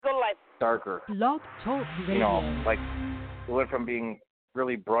darker. Blog Talk Radio. You know, like it went from being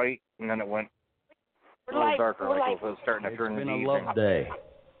really bright, and then it went a little darker, like it was starting to turn into evening. It's been a love day.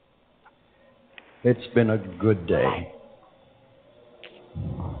 It's been a good day.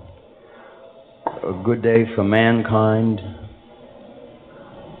 A good day for mankind.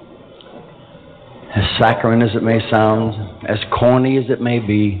 As saccharine as it may sound, as corny as it may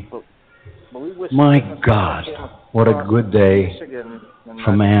be, my God, what a good day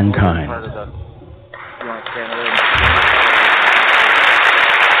for mankind.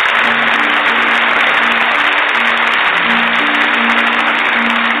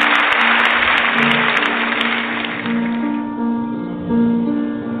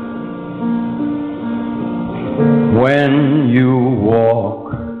 When you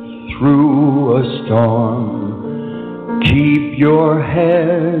walk through a storm, keep your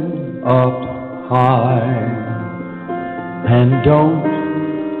head up high and don't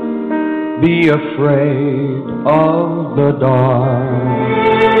be afraid of the dark.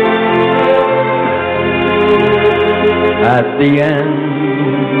 At the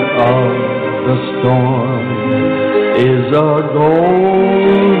end of the storm is a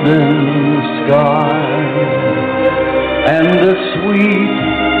golden sky and the sweet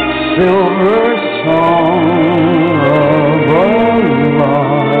silver song of a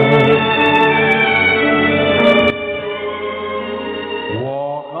lark.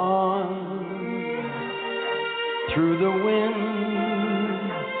 Walk on through the wind,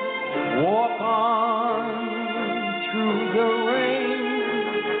 walk on through the rain,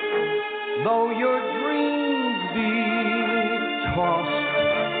 though your dreams be tossed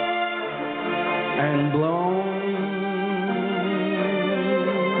and blown.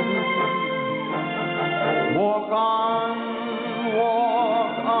 Walk on,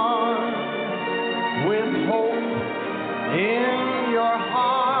 with hope in your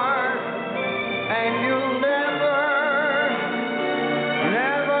heart, and you'll never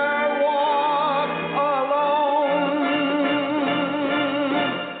walk alone.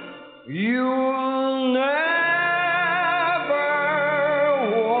 You'll never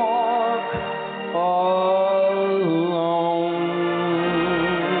walk alone.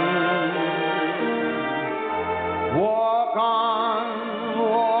 Walk on,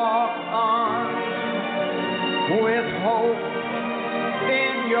 with hope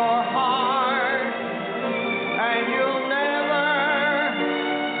in your heart, and you'll never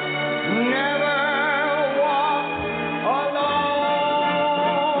walk alone.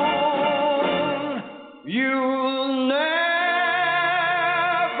 You'll never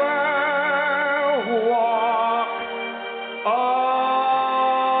walk alone.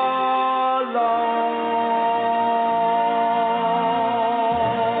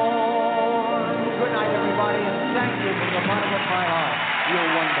 Good night, everybody, and thank you from the bottom of my heart. You're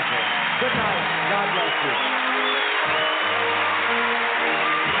wonderful. Good night. God bless you.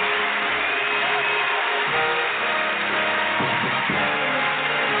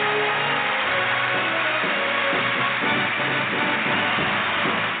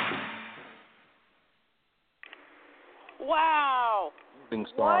 Wow. Being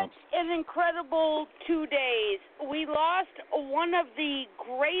strong. What an incredible 2 days. We lost one of the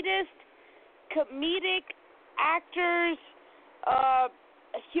greatest comedic actors,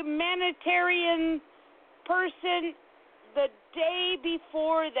 humanitarian person the day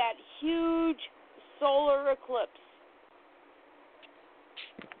before that huge solar eclipse.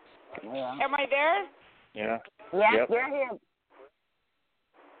 Yeah. Am I there? Yeah. Yes, Yep. you're here.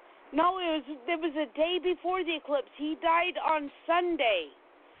 No, it was a day before the eclipse. He died on Sunday,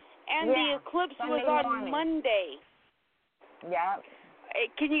 and Yeah, the eclipse Sunday was on morning. Monday. Yeah.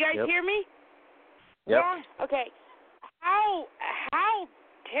 Can you guys Yep. hear me? Yep. Yeah. Okay. How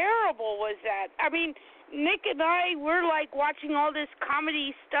terrible was that? I mean, Nick and I were like watching all this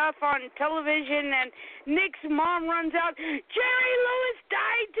comedy stuff on television, and Nick's mom runs out, Jerry Lewis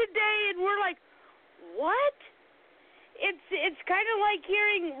died today, and we're like, what? It's kind of like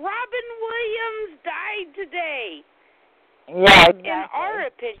hearing Robin Williams died today. Yeah, exactly. In our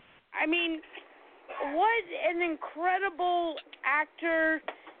opinion. I mean, what an incredible actor.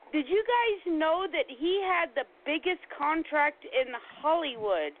 Did you guys know that he had the biggest contract in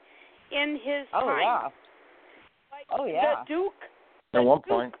Hollywood in his time? Oh, yeah. Like, Oh, yeah. The Duke. At one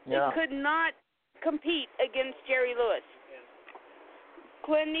point, Duke yeah. could not compete against Jerry Lewis.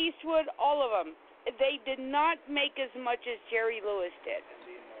 Clint Eastwood, all of them. They did not make as much as Jerry Lewis did.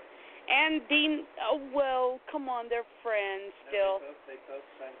 And Dean, well, come on, they're friends still. They both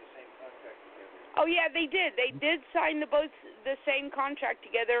signed the same contract together. Oh, yeah, they did. They did sign both the same contract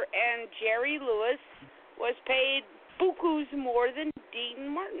together, and Jerry Lewis was paid bukus more than Dean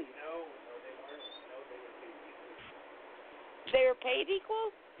Martin. No, they were paid equal?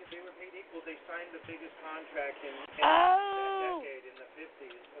 Yeah, they were paid equal. They signed the biggest contract in that decade in the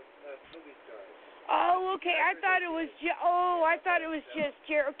 50s of movie stars. Oh, okay. I thought it was just. Oh, I thought it was just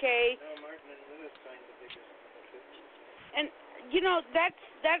okay. No, Martin and Lewis signed the biggest in the 50s. And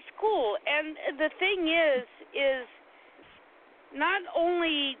that's cool. And the thing is not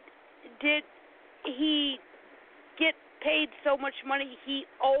only did he get paid so much money, he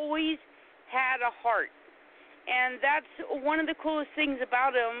always had a heart. And that's one of the coolest things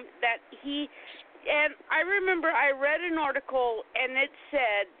about him, that and I remember I read an article, and it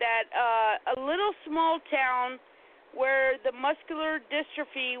said that a little small town where the muscular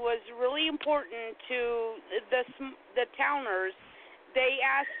dystrophy was really important to the towners, they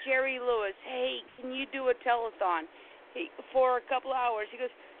asked Jerry Lewis, hey, can you do a telethon for a couple of hours? He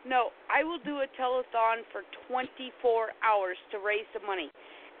goes, no, I will do a telethon for 24 hours to raise the money.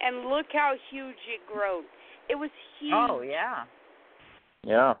 And look how huge it grew. It was huge. Oh, yeah.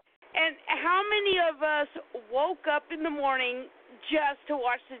 Yeah. And how many of us woke up in the morning just to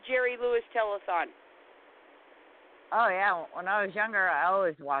watch the Jerry Lewis telethon? Oh, yeah. When I was younger, I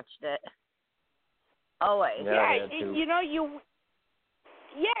always watched it. Always. Yeah, it's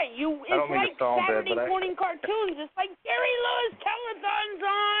like Saturday morning cartoons. It's like Jerry Lewis telethon's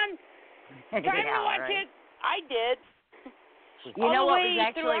on. Time to watch it. I did. You know what was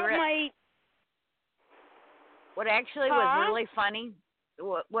actually what actually was really funny?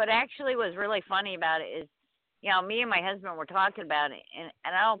 What actually was really funny about it is, me and my husband were talking about it, and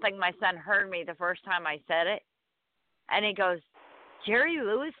I don't think my son heard me the first time I said it. And he goes, Jerry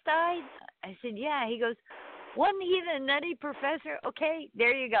Lewis died? I said, yeah. He goes, wasn't he the Nutty Professor? Okay,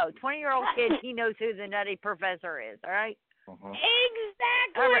 there you go. 20-year-old kid, he knows who the Nutty Professor is, all right? Uh-huh.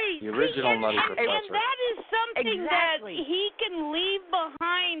 Exactly. The original Nutty Professor. And that is something that he can leave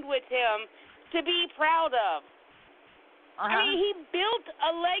behind with him to be proud of. Uh-huh. I mean, he built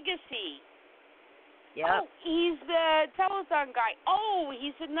a legacy. Yeah. Oh, he's the telethon guy. Oh,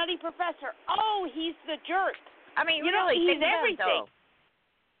 he's the Nutty Professor. Oh, he's the jerk. I mean, really, he's everything.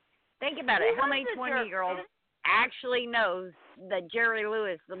 Think about it. How many 20-year-olds actually knows that Jerry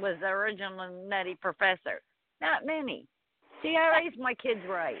Lewis was the original Nutty Professor? Not many. See, I raised my kids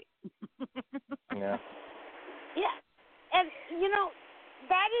right. Yeah. Yeah. And,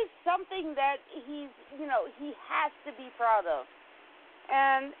 that is something that he has to be proud of.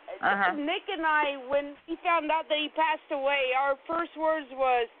 And Nick and I, when we found out that he passed away, our first words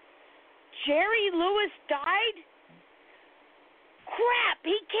was, Jerry Lewis died? Crap,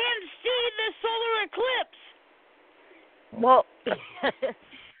 he can't see the solar eclipse. Well,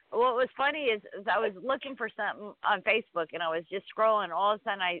 what was funny is I was looking for something on Facebook, and I was just scrolling. All of a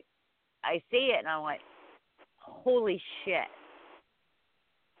sudden, I see it, and I went, holy shit.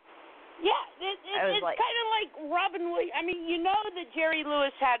 Yeah, it's kind of like Robin Williams. I mean, you know that Jerry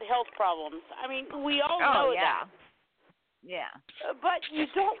Lewis had health problems. I mean, we all know that. Yeah. But you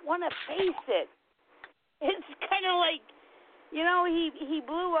don't want to face it. It's kind of like, he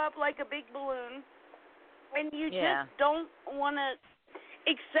blew up like a big balloon, and you just don't want to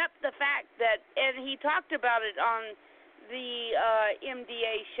accept the fact that, and he talked about it on the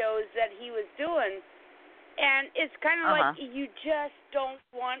MDA shows that he was doing, and it's kind of like you just don't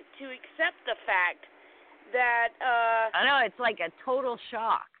want to accept the fact that... I know, it's like a total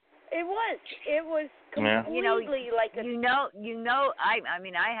shock. It was completely like a... I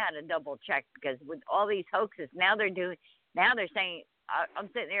mean, I had to double check, because with all these hoaxes, now they're saying, I'm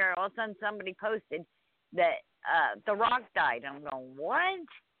sitting there, all of a sudden somebody posted that The Rock died. I'm going, what?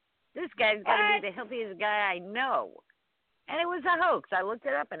 This guy's got to be the healthiest guy I know. And it was a hoax. I looked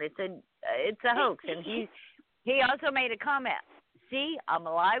it up, and it said it's a hoax. And he also made a comment. See, I'm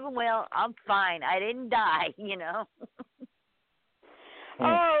alive and well. I'm fine. I didn't die,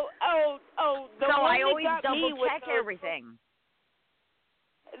 Oh. So I always double check everything.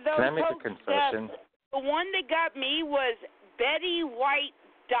 Can I make a confession? The one that got me was Betty White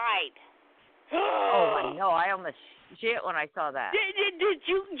died. Oh, I know. I almost shit when I saw that. Did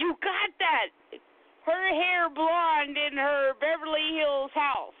you got that? Her hair blonde in her Beverly Hills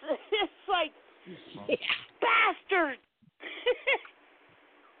house. It's like, bastard.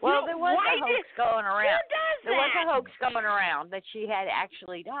 Well, there was a hoax going around. Who does that? There was a hoax going around that she had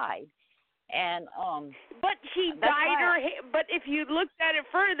actually died, and But she dyed But if you looked at it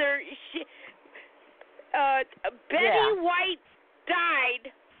further, Betty White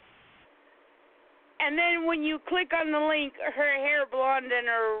died, and then when you click on the link, her hair blonde in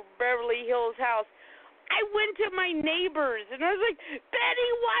her Beverly Hills house. I went to my neighbors, and I was like,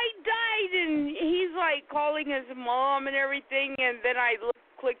 Betty White died, and he's, like, calling his mom and everything, and then I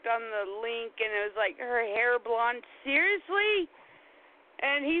clicked on the link, and it was like, her hair blonde. Seriously?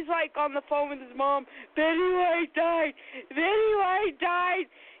 And he's like on the phone with his mom. Betty White died. Betty White died.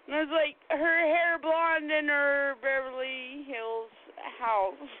 And I was like, her hair blonde in her Beverly Hills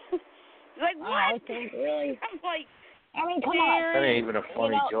house. He's like, what? Really? I'm like, I mean, come on. That ain't even a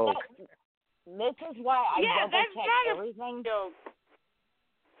funny joke. This is why I double-check everything. Joke.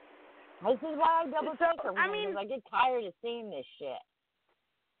 This is why I double-check everything, because I get tired of seeing this shit.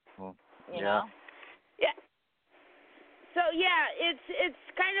 Well, you know? Yeah. So, yeah, it's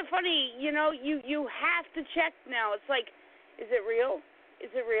kind of funny. You know, you have to check now. It's like, is it real?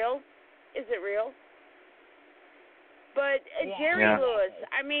 Is it real? Is it real? But Jerry Lewis,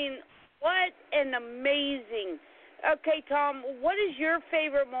 I mean, what an amazing... Okay, Tom, what is your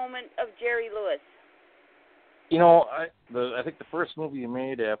favorite moment of Jerry Lewis? You know, I think the first movie he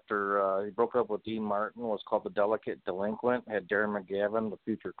made after he broke up with Dean Martin was called The Delicate Delinquent. It had Darren McGavin, the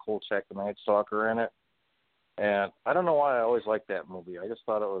future Kolchak the Night Stalker, in it. And I don't know why I always liked that movie. I just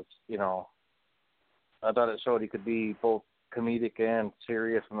thought it was, you know, I thought it showed he could be both comedic and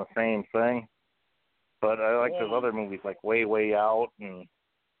serious in the same thing. But I liked his other movies like Way, Way Out, and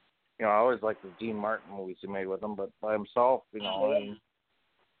you know, I always liked the Dean Martin movies he made with him. But by himself, you know, and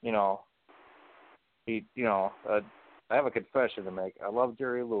you know, he, you know, I have a confession to make. I love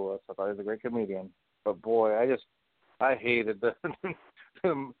Jerry Lewis. I thought he was a great comedian. But boy, I hated the,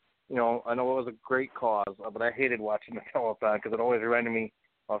 you know, I know it was a great cause, but I hated watching the telethon because it always reminded me,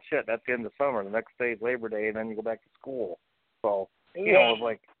 oh shit, that's the end of summer. The next day is Labor Day, and then you go back to school. So, you know, it was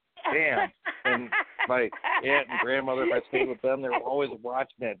like, damn. And my aunt and grandmother, if I stayed with them, they were always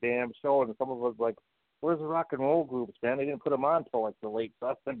watching that damn show. And some of us like, where's the rock and roll groups, man? They didn't put them on until like the late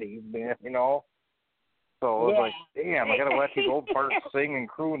 70s, man, you know? So I was like, damn, I got to watch these old parts sing and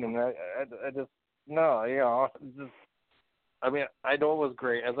croon. And I just, no, you know, just, I mean, I know it was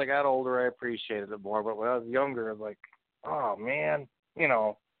great. As I got older, I appreciated it more. But when I was younger, I was like, oh, man, you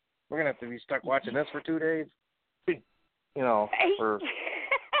know, we're going to have to be stuck watching this for 2 days. You know, for...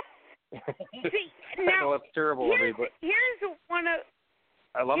 See, I now, know it's terrible of me, but here's one of...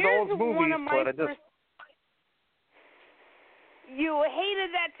 I love those movies, but I just... You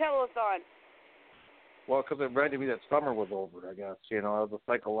hated that telethon. Well, because it reminded me that summer was over, I guess. You know, it was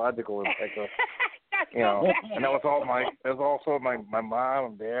a psychological impact of... You know, and that was all also my mom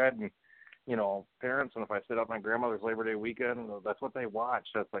and dad and, you know, parents. And if I sit up my grandmother's Labor Day weekend, that's what they watched.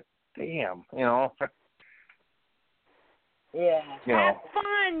 That's like, damn, you know. Yeah. You know. Have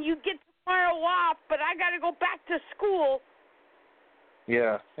fun. You get tomorrow off, but I got to go back to school.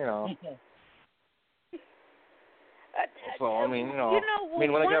 Yeah, you know. So, I mean, you know I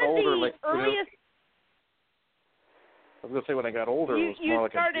mean, when I got older, like, earliest... I was going to say when I got older, it was more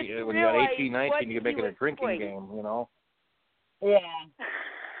like when you got 18, 19, you could make it a drinking game, you know? Yeah.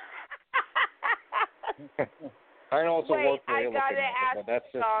 I know it's a work for I got to ask, but that's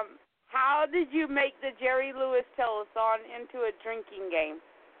just... how did you make the Jerry Lewis telethon into a drinking game?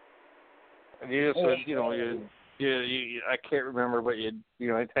 You just, you know, you I can't remember, but you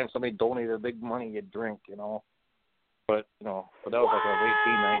know, anytime somebody donated big money, you'd drink, you know? But, you know, but that was like I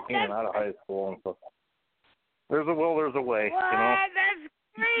was 18, 19 and out of high school and stuff. There's a will, there's a way, what? You know? That's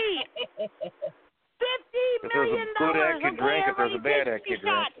great! $50 if there's a good act you drink, if there's a bad act you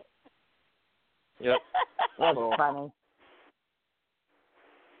drink. Yep. That's funny.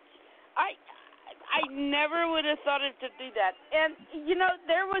 I never would have thought of to do that. And, you know,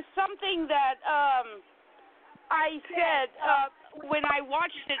 there was something that I said when I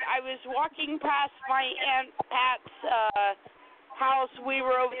watched it. I was walking past my Aunt Pat's house. We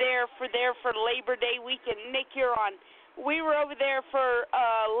were over there for Labor Day weekend. Nick, you're on. We were over there for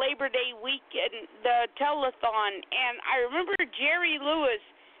Labor Day weekend, the telethon. And I remember Jerry Lewis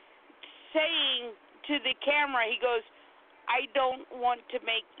saying to the camera, he goes, I don't want to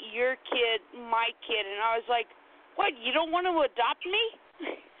make your kid my kid. And I was like, what, you don't want to adopt me?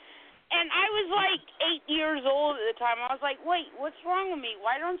 And I was like 8 years old at the time. I was like, wait, what's wrong with me?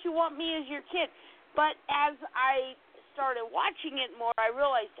 Why don't you want me as your kid? But as I started watching it more, I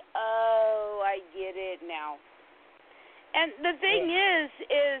realized, oh, I get it now. And the thing is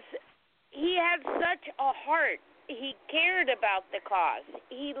he had such a heart. He cared about the cause.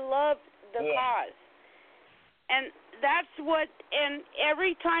 He loved the cause. And that's what, and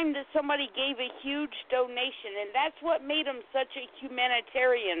every time that somebody gave a huge donation, and that's what made him such a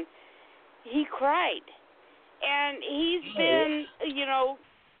humanitarian, he cried. And he's been, you know,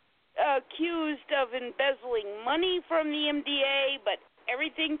 accused of embezzling money from the MDA, but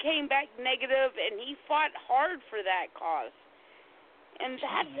everything came back negative, and he fought hard for that cause. And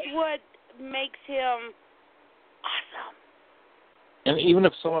that's what makes him awesome. And even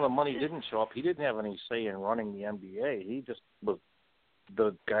if some of the money didn't show up, he didn't have any say in running the NBA. He just was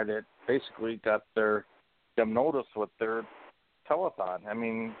the guy that basically got them noticed with their telethon. I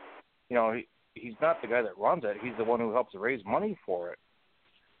mean, you know, he's not the guy that runs it. He's the one who helps raise money for it.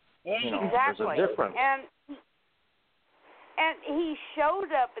 You know, exactly. There's a difference. And he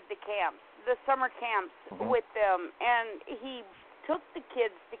showed up at the camps, the summer camps, with them, and he took the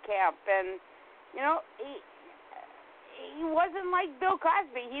kids to camp, and you know, he wasn't like Bill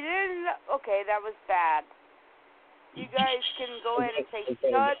Cosby. He didn't. Okay, that was bad. You guys can go ahead and say,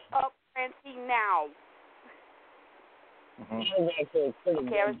 "Shut up, Francie, now."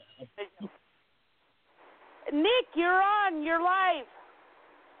 Okay, Nick, you're on. You're live.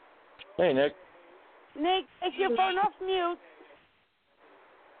 Hey, Nick. Nick, take your phone off mute.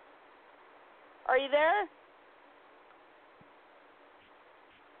 Are you there?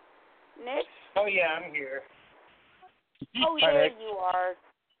 Nick? Oh, yeah, I'm here. Oh, there you are.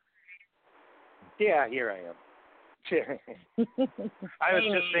 Yeah, here I am. I was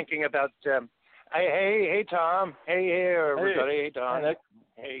just thinking about, hey, Tom. Hey, everybody. Hey, Tom.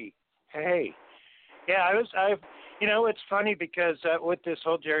 Hey. Yeah, you know, it's funny because with this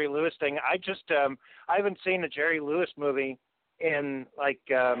whole Jerry Lewis thing, I haven't seen a Jerry Lewis movie in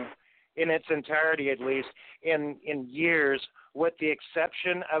in its entirety, at least in years, with the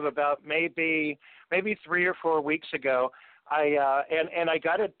exception of about maybe 3 or 4 weeks ago. I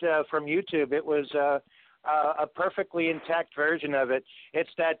got it from YouTube. It was a perfectly intact version of it.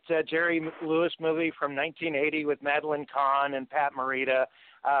 It's that Jerry Lewis movie from 1980 with Madeline Kahn and Pat Morita,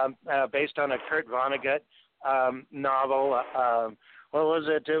 based on a Kurt Vonnegut novel. What was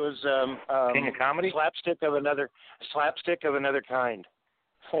it? It was King of Comedy? Slapstick of Another Kind.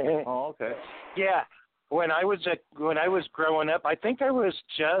 Oh, okay. Yeah. When I was growing up, I think I was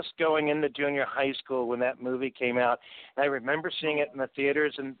just going into junior high school when that movie came out. And I remember seeing it in the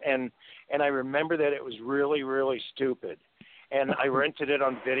theaters, and I remember that it was really, really stupid. And I rented it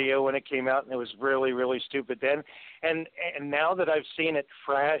on video when it came out, and it was really, really stupid then. And now that I've seen it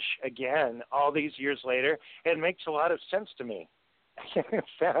fresh again, all these years later, it makes a lot of sense to me.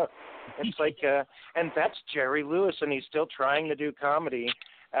 So it's like, and that's Jerry Lewis, and he's still trying to do comedy.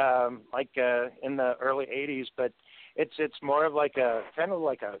 In the early 80s, but it's more of like a kind of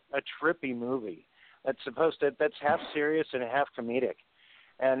like a trippy movie that's half serious and half comedic.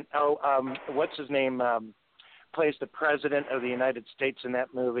 And what's his name plays the president of the United States in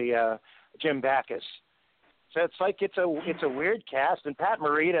that movie, Jim Backus. So it's like it's a weird cast, and Pat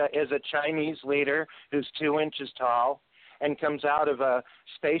Morita is a Chinese leader who's 2 inches tall and comes out of a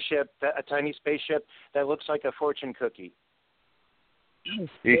tiny spaceship that looks like a fortune cookie.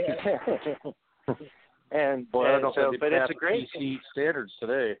 And boy, I don't so, think but it's a great PC standards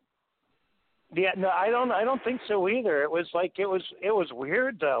today. Yeah, no, I don't think so either. It was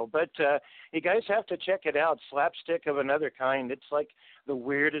weird though. But you guys have to check it out. Slapstick of Another Kind. It's like the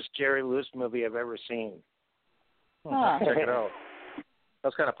weirdest Jerry Lewis movie I've ever seen. Check it out.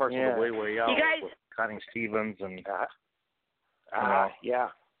 That's kind of parts of the way out you guys, with Connie Stevens and yeah.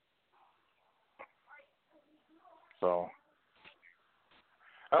 So.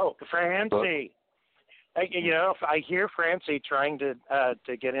 Oh, Francie. I hear Francie trying to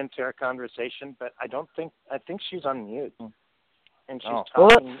get into our conversation, but I think she's on mute, and she's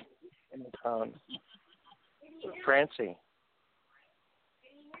talking in the phone. Francie.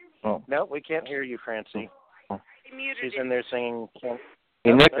 Oh. No, we can't hear you, Francie. She's in there singing.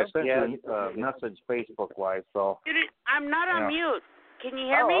 Hey, Nick, I sent you a message Facebook-wise, so. I'm not on mute. Can you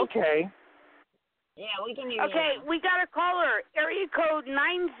hear me? Oh, okay. Yeah, we can hear you. Okay, we got a caller. Area code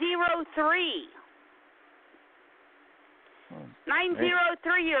 903.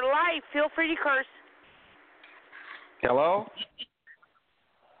 903, you're live. Feel free to curse. Hello?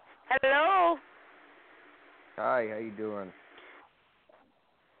 Hello. Hi, how you doing?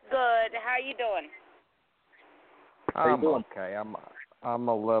 Good. How you doing? I'm okay. I'm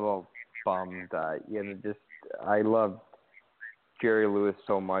a little bummed. I love Jerry Lewis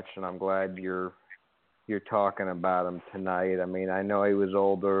so much, and I'm glad you're talking about him tonight. I mean, I know he was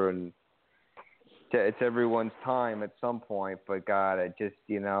older, and it's everyone's time at some point, but God, it just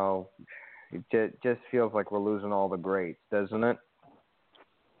feels like we're losing all the greats, doesn't it?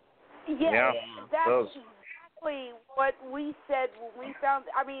 Yeah, that's exactly what we said when we found.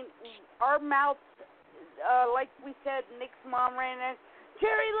 I mean, our mouths, like we said, Nick's mom ran in.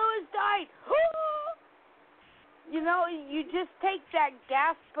 Jerry Lewis died. You know, you just take that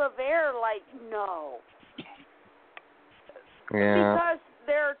gasp of air, like no. Yeah. Because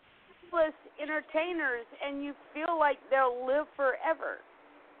they're toothless entertainers, and you feel like they'll live forever.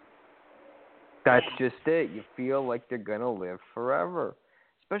 That's just it. You feel like they're gonna live forever,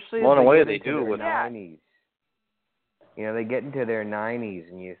 especially well, in a way they do with 90s. You know, they get into their 90s,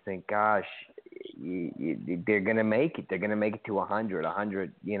 and you think, gosh, they're going to make it. They're going to make it to 100,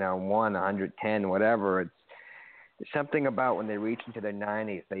 101, 110, whatever. It's something about when they reach into their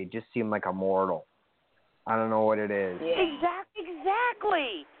 90s, they just seem like immortal. I don't know what it is. Yeah.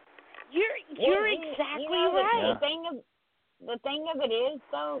 Exactly. You're exactly right. The thing of it is,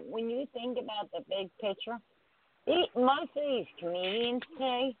 though, when you think about the big picture, most of these comedians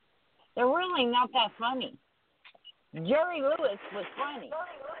today, they're really not that funny. Jerry Lewis was funny.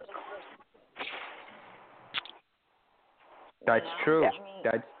 That's true.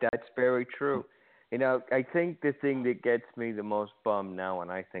 That's very true. You know, I think the thing that gets me the most bummed now when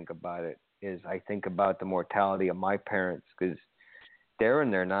I think about it is I think about the mortality of my parents, because they're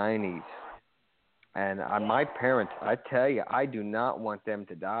in their 90s. And my parents, I tell you, I do not want them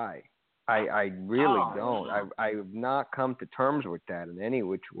to die. I really don't. I have not come to terms with that in any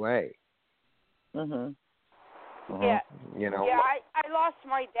which way. Mhm. Yeah. You know. Yeah, I lost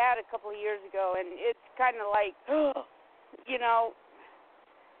my dad a couple of years ago, and it's kind of like, you know,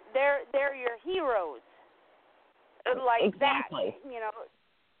 they're your heroes. Like exactly. that, you know.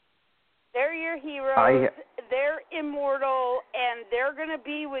 They're your heroes. They're immortal, and they're going to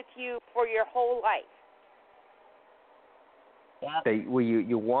be with you for your whole life. Yep.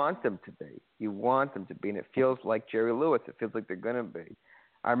 You want them to be. You want them to be, and it feels like Jerry Lewis. It feels like they're going to be.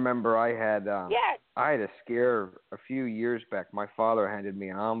 I remember I had a scare a few years back. My father handed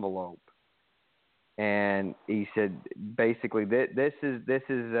me an envelope, and he said, basically, this is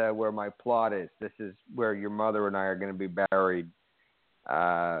where my plot is. This is where your mother and I are going to be buried.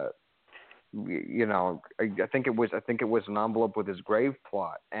 You know, I think it was an envelope with his grave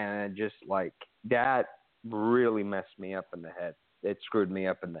plot, and just like that really messed me up in the head. It screwed me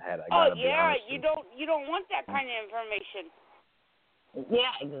up in the head. I gotta be honest. You don't want that kind of information.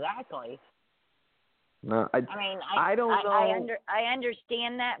 Yeah, exactly. No, I mean, I don't know. I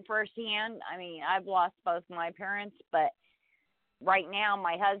understand that firsthand. I mean, I've lost both my parents, but right now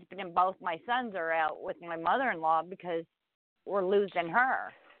my husband and both my sons are out with my mother-in-law because we're losing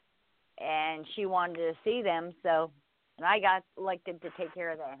her. And she wanted to see them, and I got elected to take care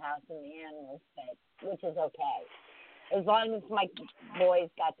of their house and the animals, which is okay. As long as my boys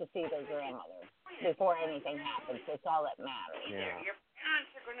got to see their grandmother before anything happens, that's all that matters. Yeah. Your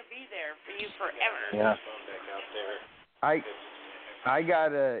parents are going to be there for you forever. Yeah.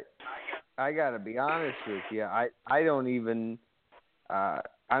 I gotta be honest with you. I don't even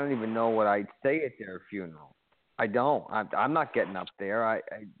know what I'd say at their funeral. I don't. I'm not getting up there.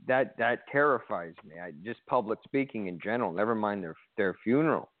 That terrifies me. Just public speaking in general. Never mind their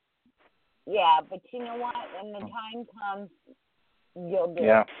funeral. Yeah, but you know what? When the time comes, you'll do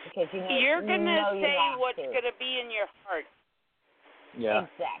it because you're gonna say what's gonna be in your heart. Yeah.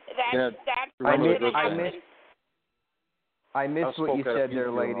 Exactly. That's what's gonna happen. I miss what you said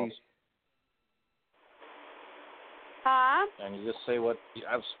there, ladies. Huh? And you just say what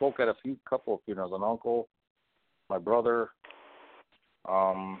I've spoke at couple of funerals. An uncle, my brother.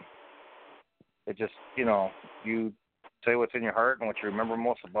 It just, you say what's in your heart and what you remember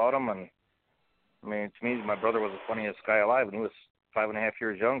most about them. And I mean, to me, my brother was the funniest guy alive, and he was 5.5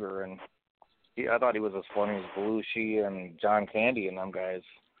 years younger, and I thought he was as funny as Belushi and John Candy and them guys.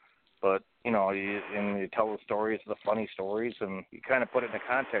 But you tell the stories, the funny stories, and you kind of put it in the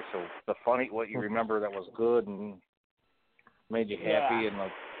context of the funny, what you remember that was good and made you happy, and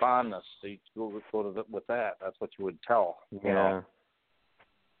the fondness. So you go with that. That's what you would tell. You know?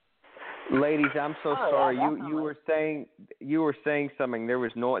 Ladies, I'm so sorry. You were saying something. There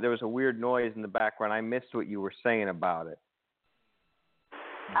was a weird noise in the background. I missed what you were saying about it.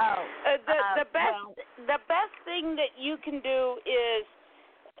 The best thing that you can do is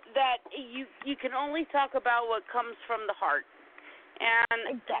that you can only talk about what comes from the heart,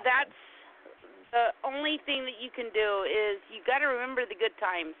 and that's the only thing that you can do. Is you got to remember the good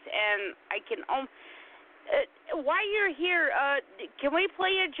times, and I can. While you're here, can we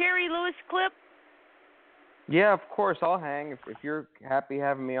play a Jerry Lewis clip? Yeah, of course. I'll hang if you're happy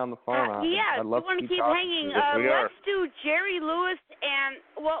having me on the phone. I'd love to keep talking hanging. To you. Let's do Jerry Lewis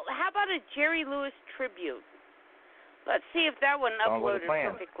how about a Jerry Lewis tribute? Let's see if that one uploaded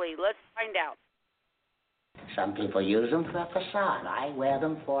perfectly. Let's find out. Some people use them for a facade. I wear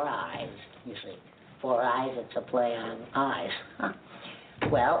them for eyes. You see, for eyes, it's a play on eyes. Huh.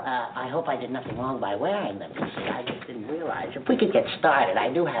 Well, I hope I did nothing wrong by wearing them. You see, I just didn't realize. If we could get started,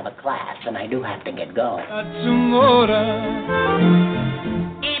 I do have a class, and I do have to get going. That's amore.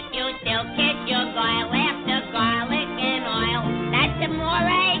 If you still kiss your girl after garlic and oil, that's amore.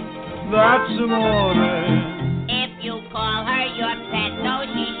 That's amore. If you call her your pet, though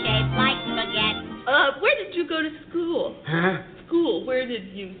she's shaped like spaghetti. Where did you go go to school? Huh? School. Where did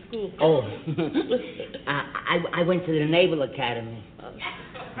you school? Oh, I went to the Naval Academy,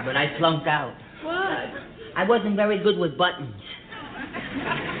 but I flunked out. What? I wasn't very good with buttons.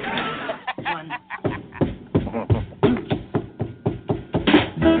 One.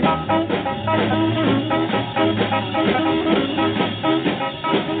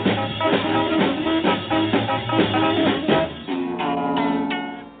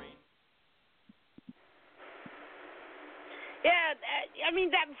 Yeah, I mean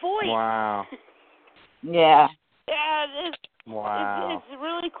that voice. Wow. Yeah. Yeah, Wow. it's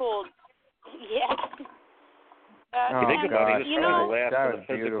really cool. Yeah. Oh, You think about it, he was probably the last that of was the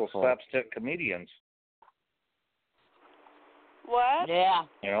physical beautiful. slapstick comedians. What? Yeah.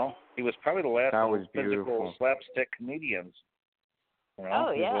 You know, he was probably the last That of was the physical beautiful. slapstick comedians. You know,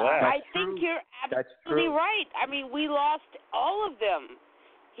 Oh, he was yeah. the last. I think you're That's absolutely true. right. I mean, we lost all of them.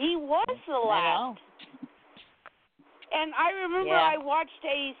 He was the I last. know. And I remember Yeah. I watched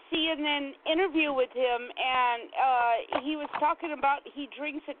a CNN interview with him, and he was talking about he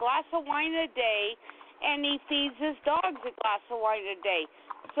drinks a glass of wine a day, and he feeds his dogs a glass of wine a day,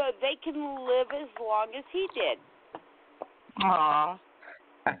 so they can live as long as he did. Aw.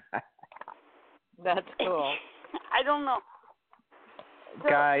 That's cool. I don't know. So,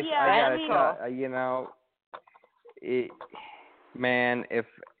 Guys, yeah, I gotta mean, tell you know, man, if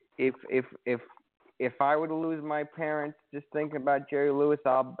I were to lose my parents, just thinking about Jerry Lewis,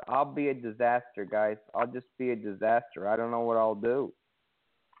 I'll be a disaster, guys. I'll just be a disaster. I don't know what I'll do.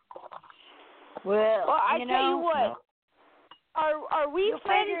 Well, I you tell know, you what. Are we You'll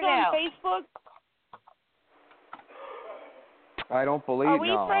friends figure it on out. Facebook? I don't believe. Are we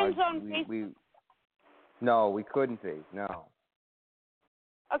no, friends on Facebook? No, we couldn't be. No.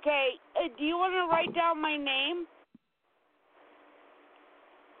 Okay. Do you want to write down my name?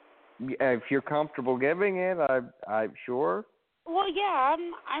 If you're comfortable giving it, I'm sure. Well, yeah,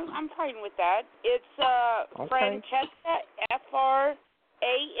 I'm fine with that. It's Okay. Francesca,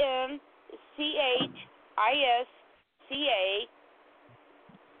 FRANCHISCA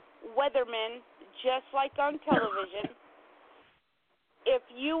Weatherman, just like on television. If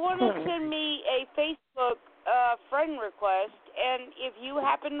you want to send me a Facebook friend request, and if you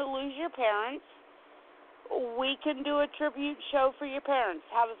happen to lose your parents, we can do a tribute show for your parents.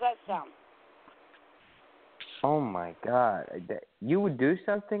 How does that sound? Oh my God! You would do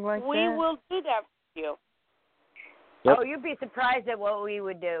something like We that? will do that for you. Yep. Oh, you'd be surprised at what we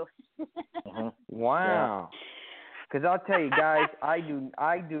would do. Wow. Because I'll tell you guys, I do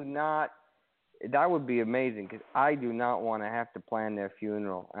not. That would be amazing because I do not want to have to plan their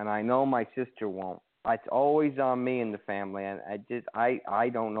funeral, and I know my sister won't. It's always on me and the family, and I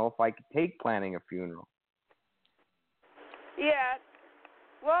don't know if I could take planning a funeral. Yeah.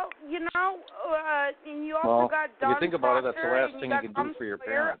 Well, you know, and you also Well, got if you Don think about it, that's the Proctor, last and thing you you got can Tom do for your Sawyer.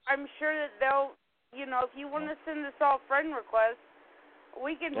 parents. I'm sure that they'll, you know, if you want to send us all friend requests,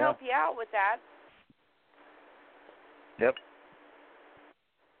 we can help you out with that. Yep.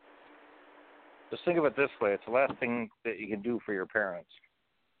 Just think of it this way: it's the last thing that you can do for your parents.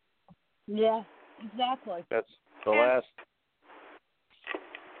 Yeah, exactly. That's the last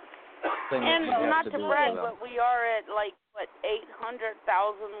thing that And you have not to to do brag, for them. but we are at like what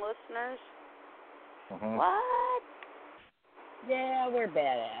 800,000 listeners. Mm-hmm. What? Yeah, we're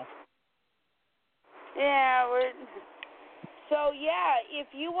badass. Yeah, we're. So yeah, if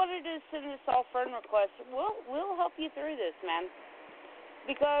you wanted to send us all friend requests, we'll help you through this, man.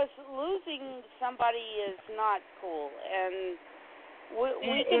 Because losing somebody is not cool, and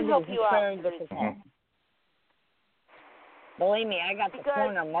we can help you out through this. Mm-hmm. Believe me, I got the Because-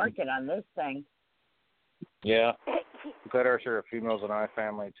 corner market on this thing. Yeah. We've got our share of funerals in our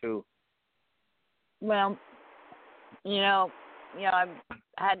family too. Well, you know, I've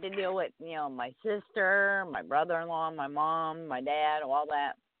had to deal with, my sister, my brother-in-law, my mom, my dad, all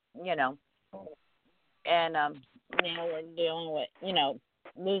that, and now we're dealing with,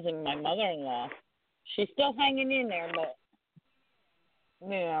 losing my mother-in-law. She's still hanging in there, but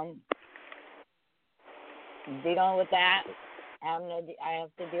dealing with that, I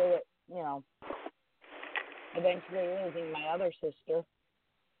have to deal with, eventually losing my other sister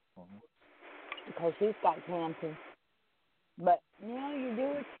because she's got cancer. But, you do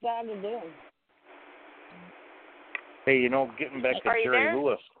what you got to do. Hey, getting back to Are you Jerry there?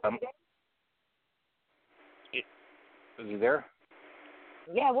 Lewis. Is he there?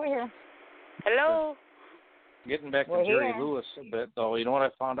 Yeah, we're here. Hello. Getting back to We're Jerry here. Lewis a bit, though, you know what I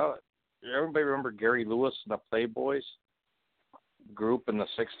found out? Everybody remember Gary Lewis and the Playboys group in the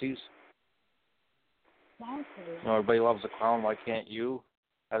 60s? Everybody loves a clown, why can't you?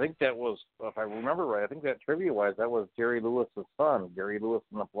 I think that was, if I remember right, I think that trivia-wise, that was Jerry Lewis's son, Jerry Lewis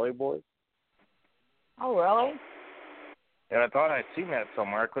and the Playboys. Oh, really? And I thought I'd seen that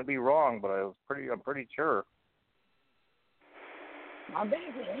somewhere. I could be wrong, but I'm pretty sure. I'll bet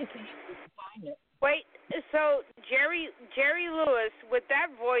if you can find it. Wait, so Jerry Lewis with that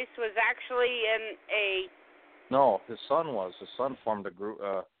voice was actually in a... No, his son was. His son formed a group,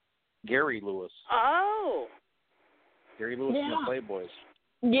 Gary Lewis. Oh. Gary Lewis and the Playboys.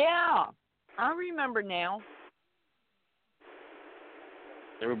 Yeah, I remember now.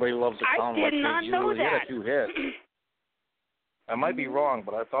 Everybody loves the clown. I did not know that. He had a few hits. I might be wrong,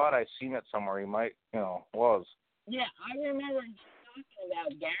 but I thought I'd seen it somewhere. He might, was. Yeah, I remember talking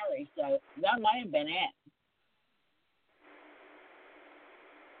about Gary, so that might have been it.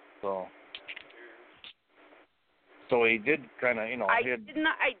 So he did kind of, I did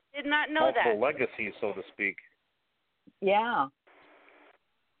not know that. Multiple legacies, so to speak. Yeah.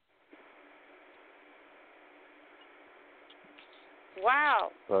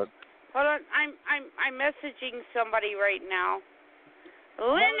 Wow. But hold on, I'm messaging somebody right now.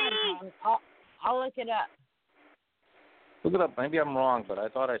 Lenny. I'll look it up. Look it up. Maybe I'm wrong, but I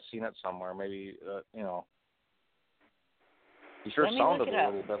thought I'd seen it somewhere. Maybe He sure sounded a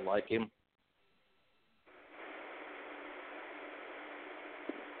little bit like him.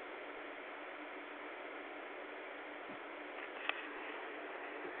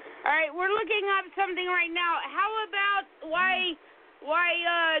 All right, we're looking up something right now. How about why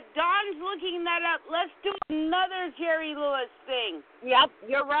Don's looking that up? Let's do another Jerry Lewis thing. Yep,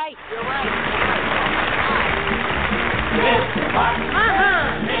 you're right.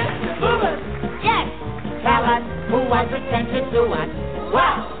 Mr. Lewis. Yes. Tell us who was attentive to us.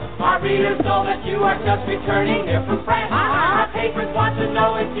 Well, our readers know that you are just returning here from France. Our patrons want to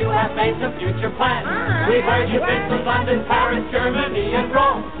know if you have made some future plans. We've heard you've been to London, Paris, Germany, and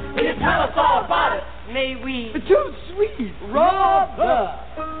Rome. Can you tell us all about it? May we? Too sweet, rather.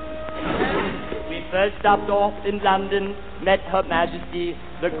 We first stopped off in London, met Her Majesty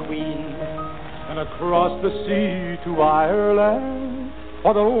the Queen, and across the sea to Ireland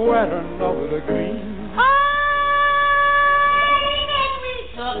for the wedding of the green.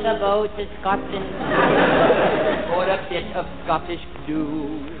 Took a boat to Scotland for a bit of Scottish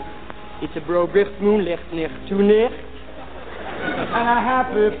blue. It's a brobricht moonlicht nicht to nicht. And a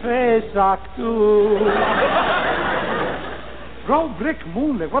happy face or two. Brobrick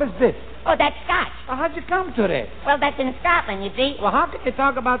moonlight, what is this? Oh, that's Scotch. Well, how'd you come to this? Well, that's in Scotland, you see. Well, how can you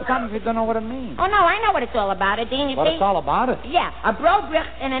talk about something if you don't know what it means? Oh, no, I know what it's all about, Dean, you see. What it's all about it? Yeah, a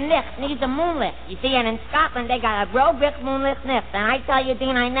brobricht and a nicht needs a moonlight. You see, and in Scotland they got a brobricht, moonlight, nicht. And I tell you,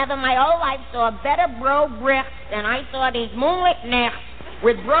 Dean, I never my whole life saw a better brobricht than I saw these moonlight nichts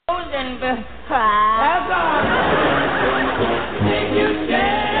with bros and... That's all. Did you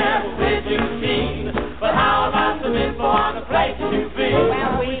share with you mean? But how about some info on the place you've been?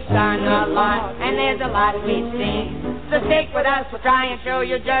 Well, we've done a lot, and there's a lot we've seen. So stick with us, we'll try and show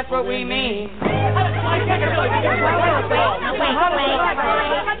you just what we mean. Wait.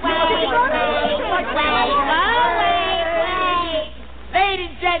 Ladies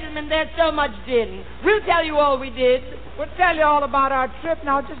and gentlemen, there's so much didn't. We'll tell you all we did. We'll tell you all about our trip.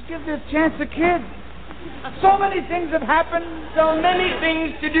 Now, just give this chance to kids. So many things have happened. So many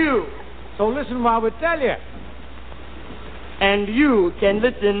things to do. So listen while we tell you. And you can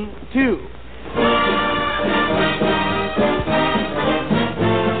listen, too.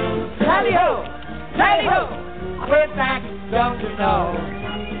 Tally-ho! Tally-ho! We're back, don't you know?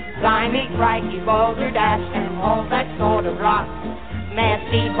 Slimy, crikey, boulder dash, and all that sort of rot.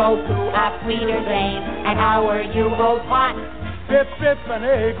 Messy Boku, a Tweeter Lane, and how are you both hot? Pip, pip, and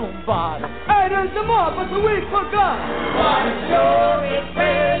hey, gumbad. Hey, there's some more, but we forgot. What a show, it's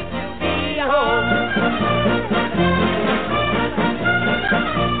great to be home.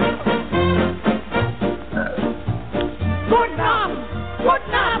 Good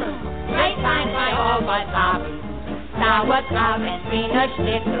Abend. Daytime by all but Abend. Sauerkraut and peanut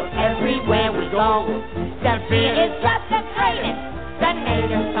schnitzel everywhere we go. The beer is just the greatest. The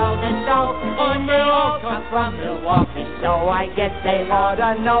natives told us so, and they all come from Milwaukee, so I guess they ought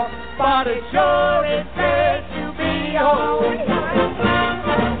to know. But it sure is great to be home.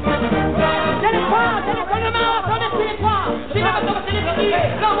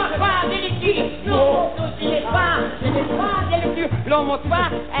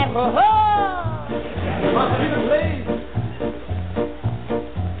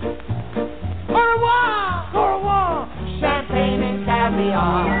 Champagne and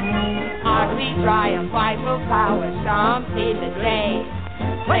caviar, Archie dry and Eiffel Tower, Champs-Élysées,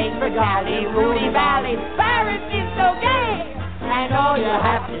 Place for Galley, Rudy Valley, Paris is so gay, and all you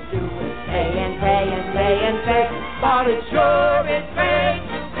have do is pay and pay and pay and pay, but it sure is great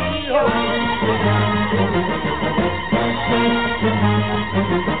to be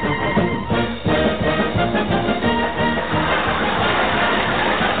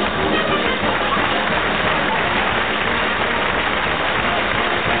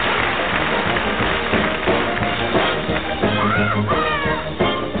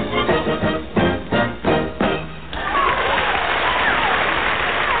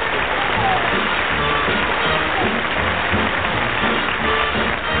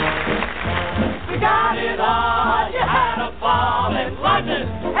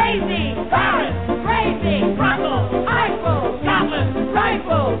Hazy, Paris, crazy, Brussels, Eiffel, Scotland,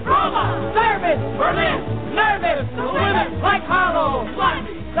 rifle, Roma, service, Berlin, nervous, the women, like Hollow, like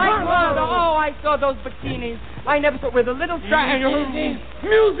London. Oh, I saw those bikinis. I never saw with a little strap and your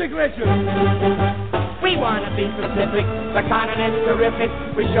music lecture. We want to be specific, the continent's terrific.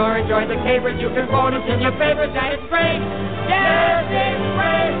 We sure enjoy the caper. You can vote us in your favorites, and it's great. Yes, it's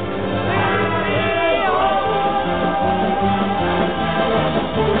great.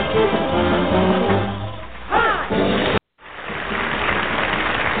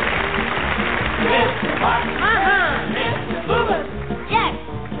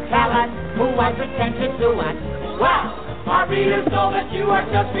 Who was attention to us? Well, our readers know that you are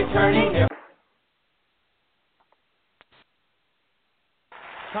just returning their...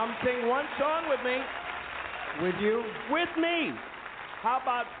 Come sing one song with me. With you? With me. How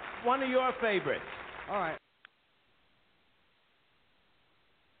about one of your favorites? All right.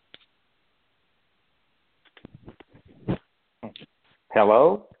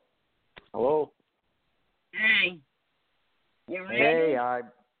 Hello? Hello? Hey. You ready? Hey,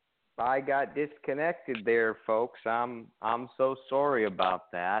 I got disconnected there, folks. I'm so sorry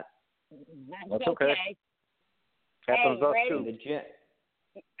about that. That's okay. Happens hey, us ready? too.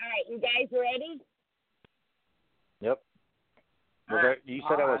 All right, you guys ready? Yep. You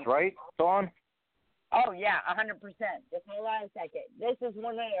said I was right, Dawn? Oh, yeah, 100%. Just hold on a second. This is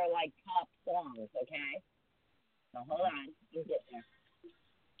one of their, like, top songs, okay? So hold on. You get there.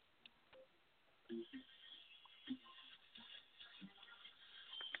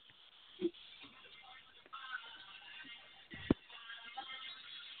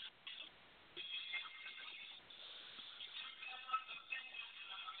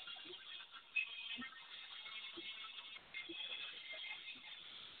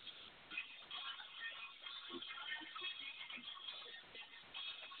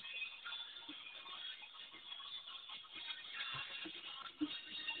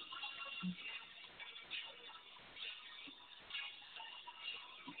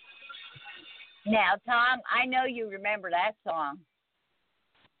 Now, Tom, I know you remember that song.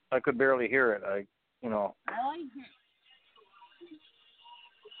 I could barely hear it. Really?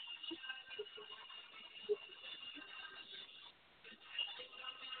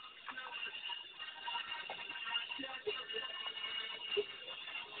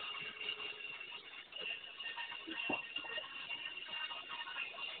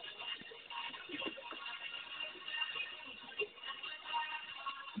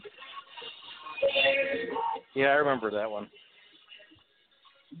 Yeah, I remember that one.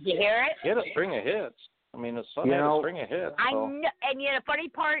 Did you hear it? He had a string of hits. I mean, the son had a string of hits. I so. know, and yet the funny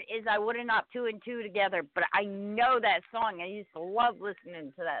part is I would have knocked two and two together, but I know that song. I used to love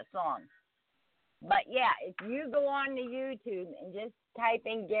listening to that song. But yeah, if you go on to YouTube and just type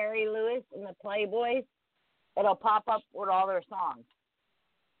in Gary Lewis and the Playboys, it'll pop up with all their songs.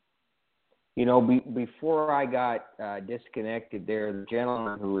 You know, before I got disconnected there, the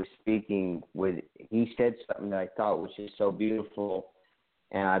gentleman who was speaking, he said something that I thought was just so beautiful,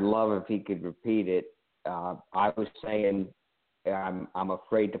 and I'd love if he could repeat it. I was saying I'm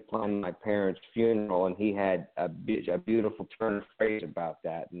afraid to plan my parents' funeral, and he had a beautiful turn of phrase about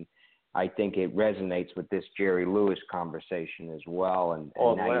that, and I think it resonates with this Jerry Lewis conversation as well. And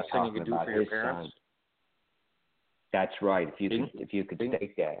the now last you're thing you talking could do about for your his parents? son. That's right. If you could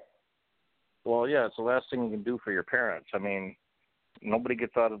state that. Well, yeah, it's the last thing you can do for your parents. I mean, nobody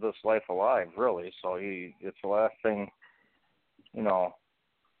gets out of this life alive, really. So it's the last thing, you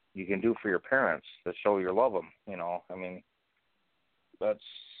can do for your parents to show you love them. I mean, that's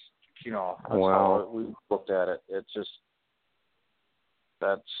how we looked at it. It's just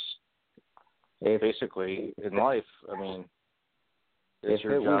that's basically in life. I mean, it's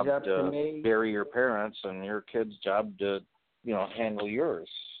your job to bury your parents, and your kid's job to handle yours.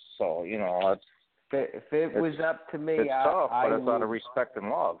 So, if it was up to me, it's tough, but it's out of respect and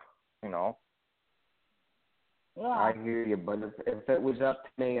love, Yeah. I hear you, but if it was up to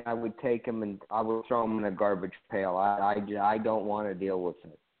me, I would take him and I would throw him in a garbage pail. I don't want to deal with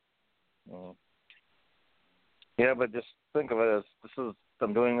it. Mm. Yeah, but just think of it as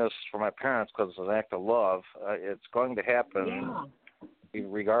I'm doing this for my parents because it's an act of love. It's going to happen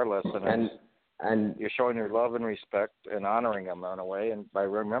regardless, and you're showing your love and respect and honoring them in a way, and by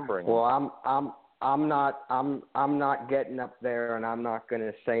remembering them. Well, I'm not getting up there, and I'm not going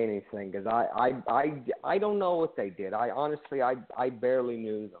to say anything because I don't know what they did. I barely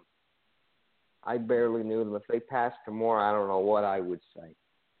knew them. If they passed tomorrow, I don't know what I would say.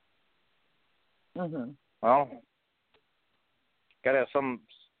 Mhm. Well, gotta have some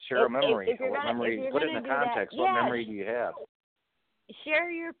share a memory. If you're gonna put it in the context. What memory do you have? Share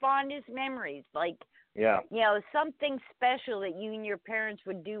your fondest memories, like something special that you and your parents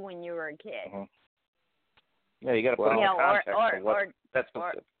would do when you were a kid. Mm-hmm. Yeah, you got to put it in context. That's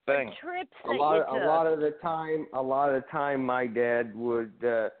the thing. Trips a lot of the time, my dad would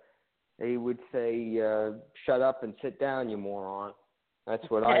he would say, "Shut up and sit down, you moron." That's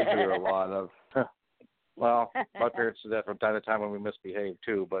what I hear a lot of. Well, my parents did that from time to time when we misbehaved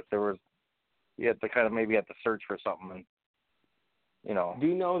too. But you had to kind of maybe have to search for something, and Do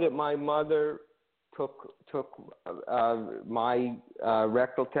you know that my mother took my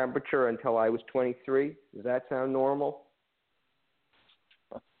rectal temperature until I was 23? Does that sound normal?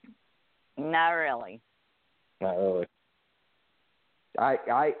 Not really. Not really.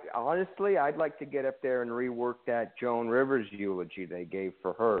 I honestly, I'd like to get up there and rework that Joan Rivers eulogy they gave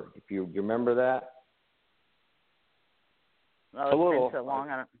for her. If you remember that. Oh, a little. It's been so long.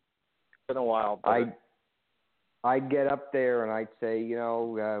 It's been a while. I'd get up there and I'd say,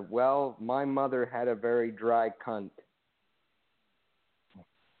 well, my mother had a very dry cunt.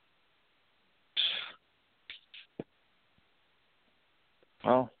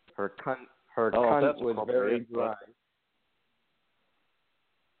 Well, her cunt was very dry.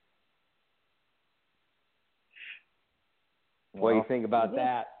 What do you think about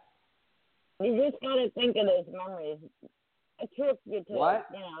that? You just got to think of those memories. A trip you took. What?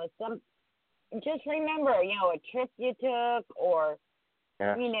 Just remember, a trip you took, or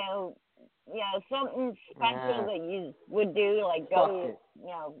something special that you would do, like go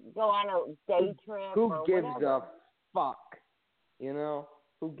on a day trip. Who or gives whatever. a fuck?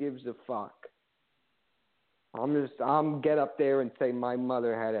 Who gives a fuck? I'm get up there and say my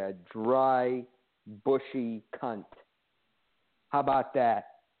mother had a dry, bushy cunt. How about that?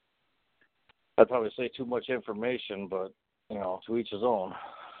 I'd probably say too much information, but to each his own.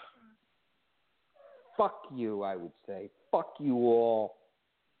 Fuck you, I would say. Fuck you all.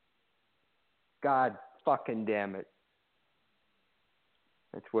 God fucking damn it.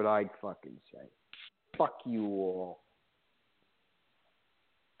 That's what I'd fucking say. Fuck you all.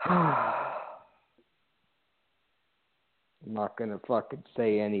 I'm not going to fucking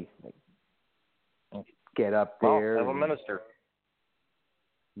say anything. Get up there. Well, have a minister.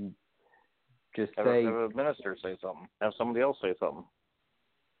 Just have a minister say something. Have somebody else say something.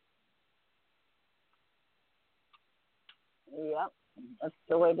 Yep, that's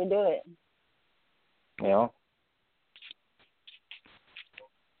the way to do it.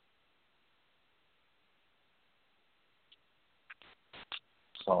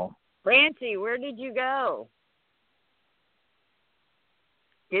 So. Francie, where did you go?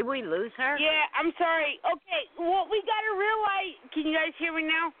 Did we lose her? Yeah, I'm sorry. Okay, what we got to realize, can you guys hear me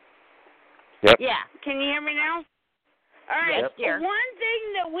now? Yep. Yeah. Can you hear me now? All right. Yes, dear. One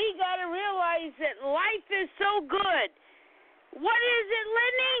thing that we got to realize that life is so good. What is it,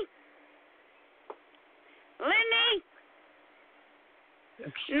 Lenny? Lenny?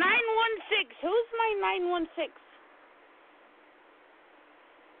 916. Who's my 916?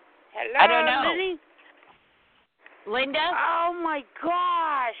 Hello, I don't know. Lenny? Linda? Oh, my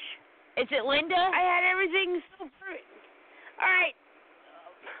gosh. Is it Linda? I had everything so perfect. All right.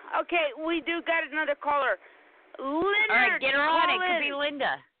 Okay, we do got another caller. Leonard, all right, get her on. It in. could be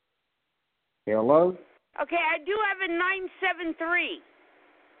Linda. Hello? Okay, I do have a 973.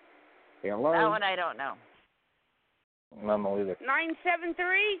 Hello? That one I don't know. I don't know either.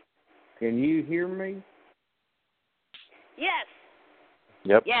 973? Can you hear me? Yes.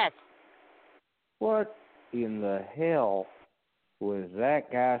 Yep. Yes. What in the hell was that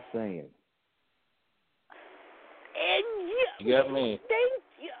guy saying? And you got me. Thank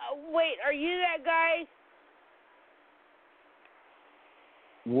you. Wait, are you that guy?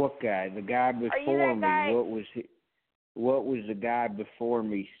 What guy? The guy before me. Guy? What was the guy before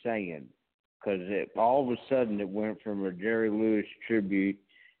me saying? Because all of a sudden it went from a Jerry Lewis tribute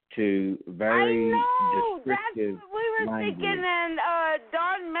to very descriptive That's what we were language. thinking, and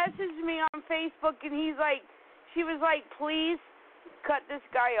Dawn messaged me on Facebook, and she was like, please cut this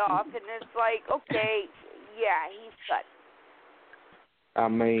guy off, and it's like, okay, yeah, he's cut. I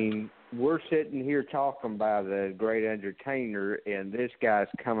mean, we're sitting here talking about a great entertainer, and this guy's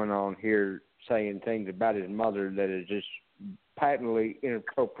coming on here saying things about his mother that is just patently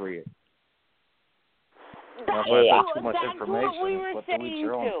inappropriate. That's too much information. What we were saying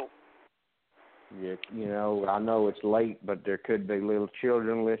too. You know, I know it's late, but there could be little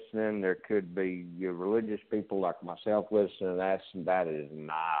children listening. There could be your religious people like myself listening. That is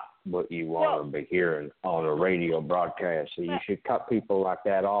not what you want to be hearing on a radio broadcast. So you should cut people like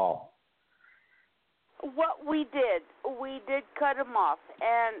that off. What we did cut him off,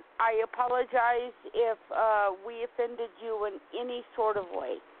 and I apologize if we offended you in any sort of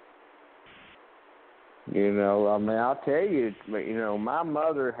way. You know, I mean, I'll tell you, you know, my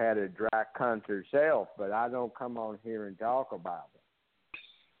mother had a dry cunt herself, but I don't come on here and talk about it.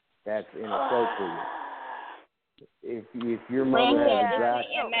 That's inappropriate. If your mother had a dry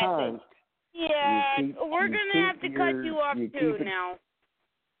cunt, we're going to have to cut you off too now.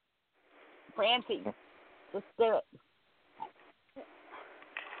 Francie, let's do it.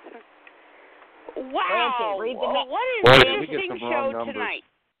 Wow. Francie, read the what an interesting show tonight.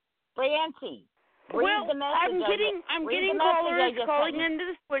 Francie. I'm getting callers calling into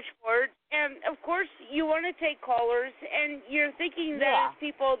the switchboard, and of course you want to take callers, and you're thinking that it's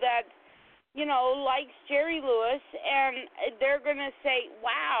people that, you know, likes Jerry Lewis, and they're gonna say,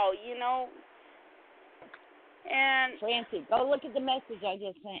 "Wow," you know. And Francie, go look at the message I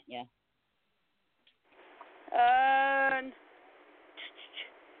just sent you.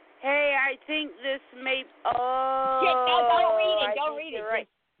 Hey, I think this may. Don't read it. Don't read it. Right.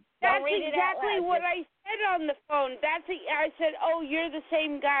 That's exactly what I said on the phone. I said, "Oh, you're the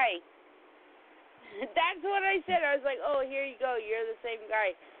same guy." That's what I said. I was like, "Oh, here you go. You're the same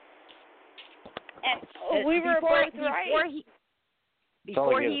guy." And we were both right.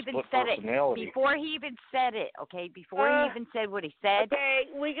 Before he even said it, okay? Before he even said what he said. Okay,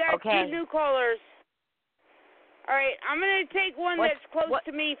 we got two new callers. All right, I'm going to take one that's close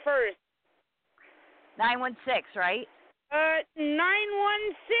to me first. 916, right?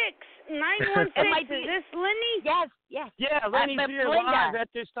 916. 916. Is this Lenny? Yes. Yeah, Lenny's here live at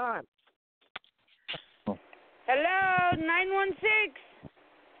this time. Hello, 916.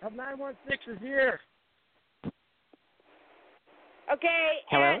 916 is here. Okay.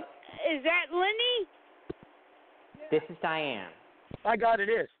 Hello? Is that Lenny? This is Diane. My God, it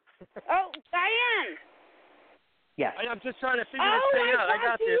is. Oh, Diane. Yes. I'm just trying to figure this thing out. I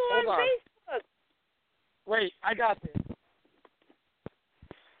got this. Hold on. Facebook. Wait, I got this.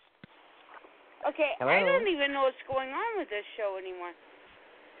 Okay, hello? I don't even know what's going on with this show anymore.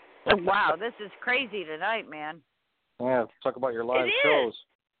 Wow, this is crazy tonight, man. Yeah, talk about your live shows.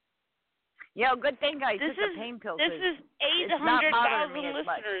 Yo, good thing I took the pain pill. This is 800,000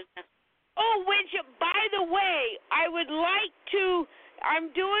 listeners. Oh, which, by the way, I'm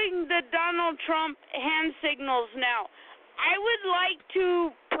doing the Donald Trump hand signals now. I would like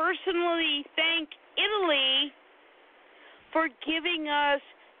to personally thank Italy for giving us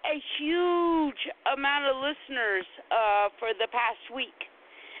a huge amount of listeners for the past week,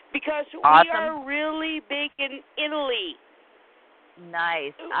 because we are really big in Italy.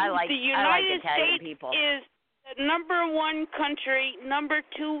 Nice. I like Italian people. The United States is the number one country. Number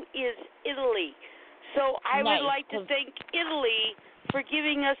two is Italy. So I would like to thank Italy for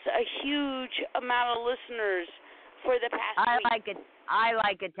giving us a huge amount of listeners for the past week. I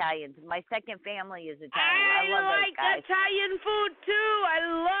like Italians. My second family is Italian. I love those guys. I like Italian food too. I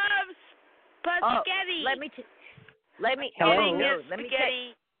love spaghetti. Let me.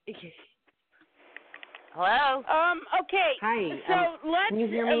 Hello. Okay. Hi. So can you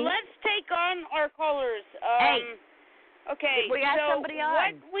hear me? let's take on our callers. Okay. We got somebody on.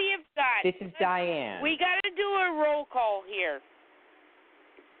 What we have got. This is Diane. We got to do a roll call here.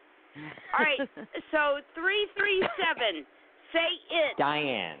 All right. So 337. Say it.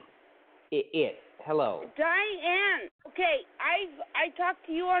 Diane. It. Hello. Diane. Okay. I talked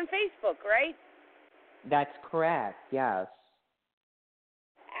to you on Facebook, right? That's correct. Yes.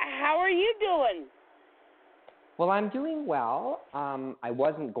 How are you doing? Well, I'm doing well. I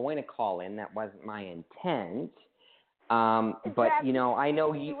wasn't going to call in. That wasn't my intent. But you know, I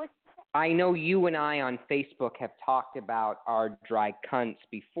know you and I on Facebook have talked about our dry cunts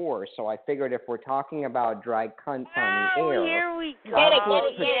before. So I figured if we're talking about dry cunts on the air, here we go. I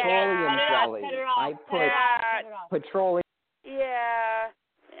put petroleum jelly. I put petroleum. Yeah,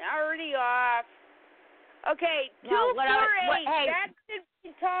 already off. Okay, 248. That should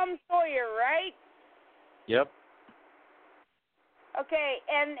be Tom Sawyer, right? Yep. Okay,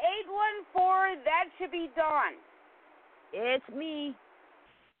 and 814, that should be Dawn. It's me.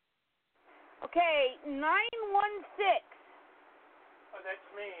 Okay, 916. that's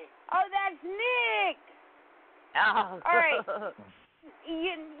me. Oh, that's Nick. Oh. All right.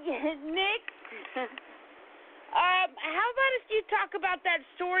 Nick, how about if you talk about that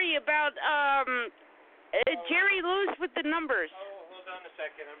story about Jerry Lewis with the numbers? Oh, hold on a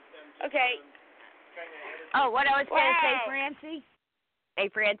second. Okay. Oh, what I was going to say, Francie? Hey,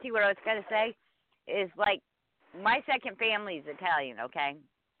 Francie, what I was going to say is, like, my second family is Italian, okay?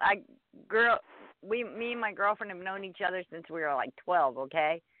 Me and my girlfriend have known each other since we were, like, 12,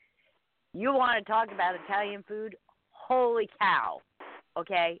 okay? You want to talk about Italian food? Holy cow,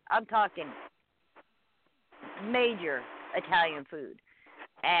 okay? I'm talking major Italian food.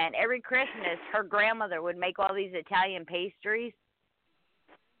 And every Christmas, her grandmother would make all these Italian pastries.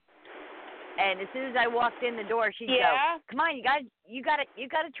 And as soon as I walked in the door, she'd go, "Come on, you got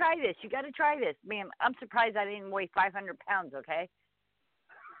to try this. You got to try this." Man, I'm surprised I didn't weigh 500 pounds. Okay.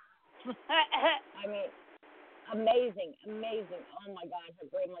 I mean, amazing. Oh my God, her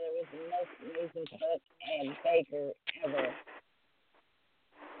grandmother was the most amazing cook and baker ever.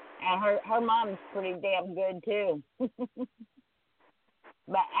 And her mom's pretty damn good too.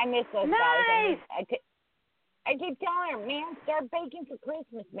 But I miss those guys. I keep telling her, man, start baking for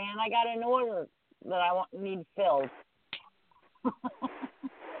Christmas, man. I got an order that I need filled.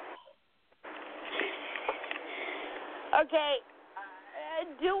 Okay.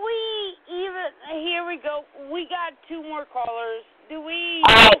 Do we even? Here we go. We got 2 more callers. Do we?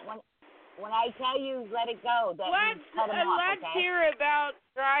 All right. When I tell you, let it go. Let's hear about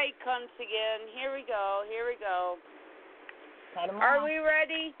dry cunts again. Here we go. Cut them Are off. we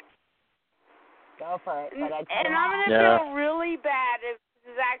ready? Go for it. But and I'm going to feel really bad if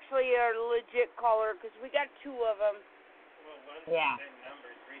this is actually a legit caller because we got 2 of them. Yeah.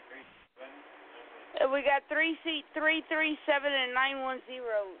 We got 337 and 910.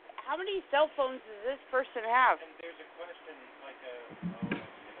 How many cell phones does this person have? And there's a question like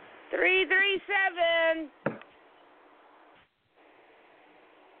 337.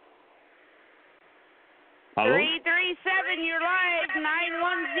 Hello? 337, you're live.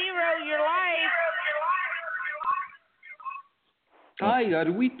 910, you're live. Hi,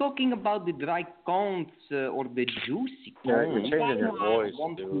 are we talking about the dry cones or the juicy cones? Yeah, you're changing your voice,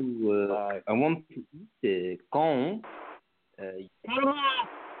 I want to eat the cone.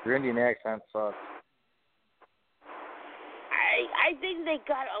 Your Indian accent sucks. I think they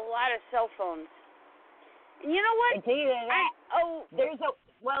got a lot of cell phones. And you know what?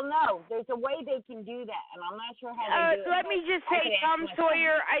 There's a way they can do that, and I'm not sure how they do it. Let me just say, Tom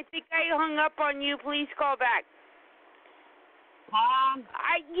Sawyer, I think I hung up on you. Please call back.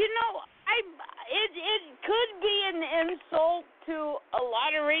 It could be an insult to a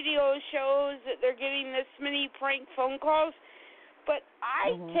lot of radio shows that they're getting this many prank phone calls, but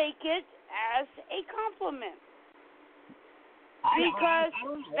I take it as a compliment. Because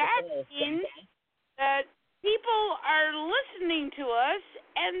that means that people are listening to us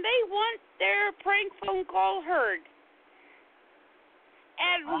and they want their prank phone call heard.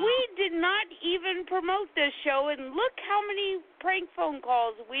 And we did not even promote this show, and look how many prank phone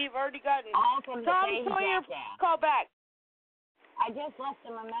calls we've already gotten. Tom Sawyer, call back. I just left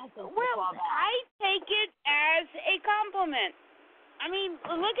him a message to Well, call back. I take it as a compliment. I mean,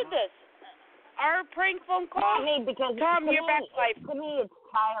 look at this. Our prank phone call. Tom, you're back live. To me, it's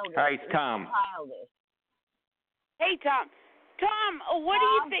childish. Hi, it's Tom. Hey, Tom. Tom, what do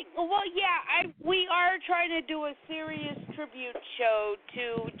you think? Well, yeah, we are trying to do a serious tribute show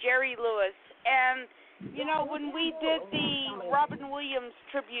to Jerry Lewis. And, you know, when we did the Robin Williams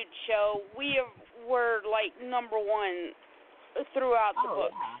tribute show, we were, like, number 1 throughout the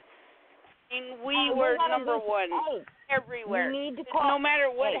book. Yeah. And we were number 1 everywhere. No matter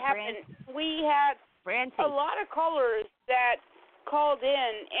what happened. We had a lot of callers that called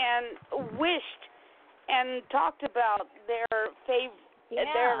in and wished and talked about their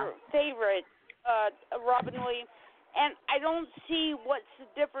favorite Robin Williams. And I don't see what's the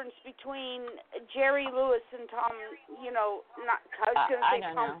difference between Jerry Lewis and Tom, I was going to say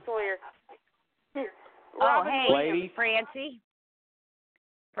Tom Sawyer. Robin Williams.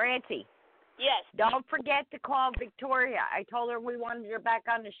 Francie. Yes. Don't forget to call Victoria. I told her we wanted her back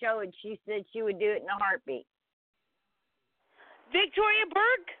on the show, and she said she would do it in a heartbeat. Victoria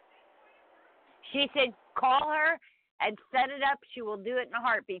Burke? She said call her and set it up. She will do it in a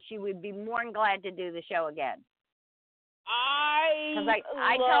heartbeat. She would be more than glad to do the show again. I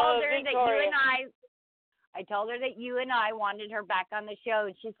told her Victoria. I told her that you and I wanted her back on the show,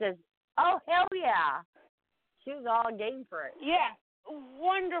 and she says, "Oh, hell yeah." She was all game for it. Yeah.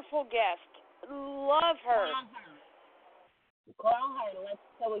 Wonderful guest. Love her. Call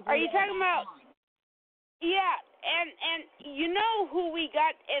her. Are you talking about? Yeah, and you know who we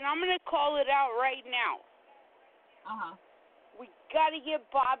got, and I'm gonna call it out right now. We got to get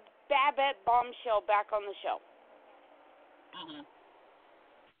Babette Bombshell back on the show.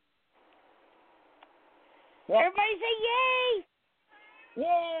 Yep. Everybody say yay!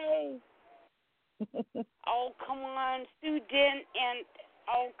 Yay! Oh, come on, Sue Dent and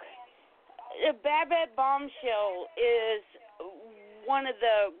Babette Bombshell is one of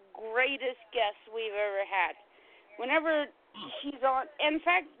the greatest guests we've ever had. Whenever she's on, in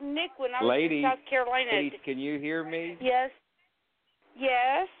fact, Nick, when I was in South Carolina. Ladies, can you hear me? Yes.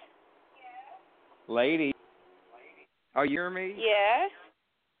 Yes. Lady, are you hearing me? Yes.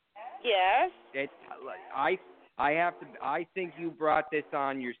 Yes. I think you brought this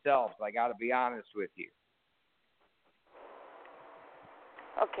on yourselves. I got to be honest with you.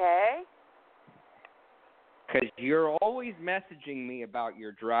 Okay. Because you're always messaging me about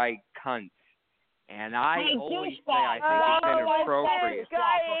your dry cunts, and I always say I think it's inappropriate.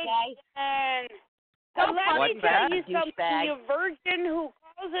 Let me tell you something. Douchebag. You virgin who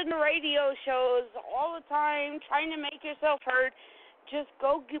calls in radio shows all the time trying to make yourself heard, just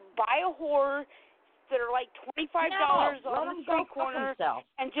go buy a whore that are like $25 on the street corner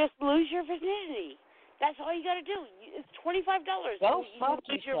and just lose your virginity. That's all you got to do. It's $25. Go you fuck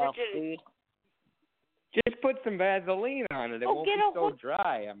lose yourself, your virginity. dude. Just put some Vaseline on it. It won't be so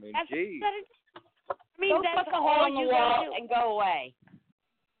dry. I mean, geez. Go that's fuck a all hole in the you got wall to do. and go away.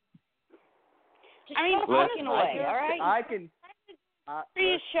 Just go fucking away, all right? I can.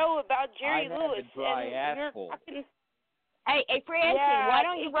 Free show about Jerry I Lewis. have a dry and asshole. Hey, Francie, why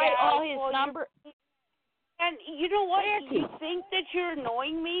don't you write all his number? And you know what? Francie. You think that you're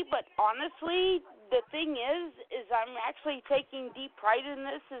annoying me, but honestly, the thing is I'm actually taking deep pride in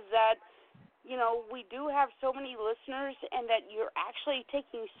this. Is that we do have so many listeners, and that you're actually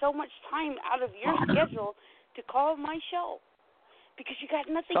taking so much time out of your schedule to call my show because you got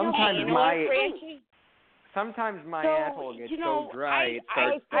nothing else to do. Sometimes my so, asshole gets so dry it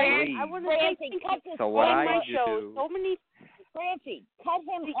starts to bleed. I want to say so what I do, Francie, cut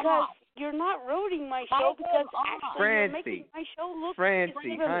him because off. you're not ruining my show because actually you're making my show look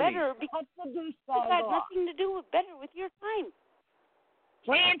even better because it has nothing to do with better with your time.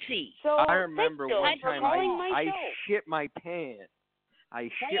 Francie. So I remember one time I shit my pants. I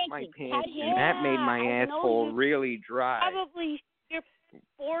shit my pants, and that made my asshole really dry. Probably shit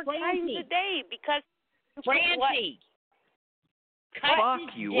 4 times a day because. Francie. Fuck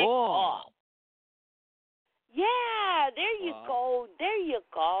you all. Yeah, there you go. There you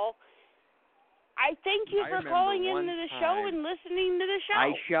go. I thank you for calling into the show and listening to the show.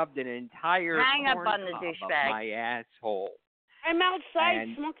 I shoved an entire hang up on the corn cob douchebag. up my asshole. I'm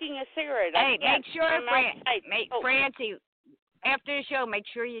outside smoking a cigarette. Hey, make sure, Francie, after the show, make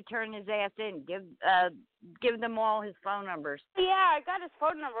sure you turn his ass in. Give them all his phone numbers. Yeah, I got his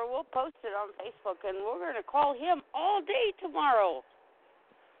phone number. We'll post it on Facebook, and we're going to call him all day tomorrow.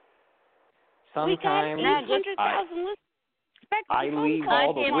 Sometimes we got 800,000 listeners. I leave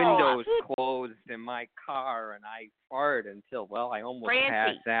all the windows closed in my car, and I fart until, I almost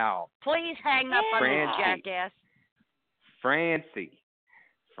pass out. Please hang up on this jackass. Francie.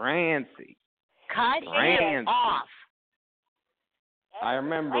 Cut him off. I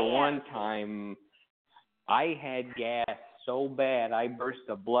remember one time I had gas so bad I burst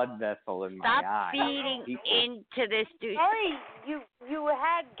a blood vessel in my eye. Stop feeding into this dude. Sorry, you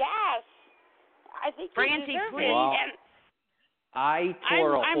had gas. I think Francie, please. Well, I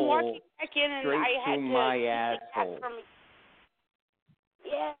tore a hole walking back in and straight I had through to my asshole.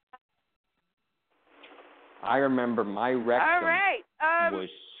 Yeah. I remember my rectum was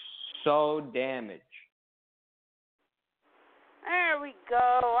so damaged. There we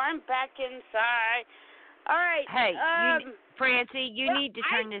go. I'm back inside. All right. Hey, Francie, you need to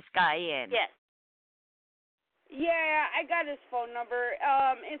turn this guy in. Yes. Yeah, I got his phone number.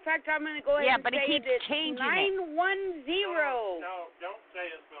 In fact, I'm going to go ahead and but say he keeps it's changing 910. No, don't say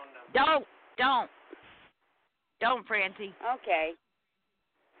his phone number. Don't, Francie. Okay.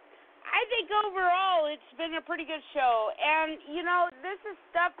 I think overall it's been a pretty good show. And, this is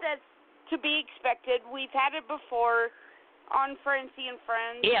stuff that's to be expected. We've had it before on Francie and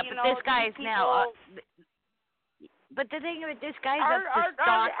Friends. Yeah, but this guy is now... but the thing with this guy is up to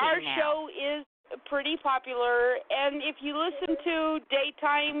stalking our now. show is pretty popular, and if you listen to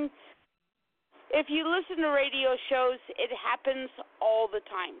radio shows, it happens all the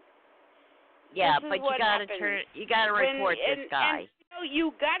time. Yeah, but you gotta report this guy. And,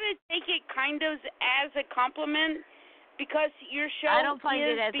 you gotta take it kind of as a compliment, because your show I don't find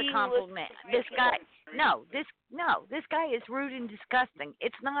is it as being a compliment. This guy, this guy is rude and disgusting.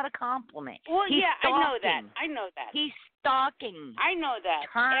 It's not a compliment. Well, He's yeah, stalking. I know that. He's stalking. I know that.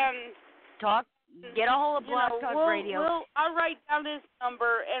 And talk. Get a hold of Blog Talk Radio. I'll write down his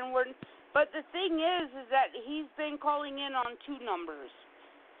number, but the thing is that he's been calling in on 2 numbers.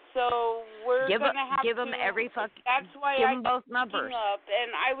 So we're gonna have give to him every fucking. That's why give I him both numbers. Up,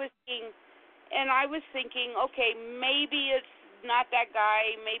 and I was thinking, okay, maybe it's not that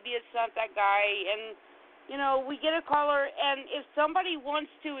guy, maybe it's not that guy, and we get a caller, and if somebody wants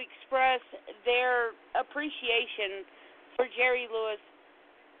to express their appreciation for Jerry Lewis,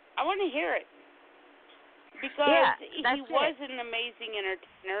 I want to hear it. Because he was an amazing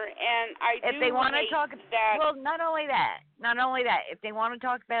entertainer, and I if they want to talk that. Well, not only that. If they want to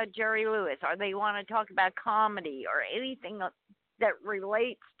talk about Jerry Lewis, or they want to talk about comedy, or anything that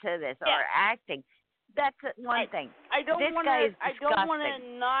relates to this, or acting, that's one thing. I don't want to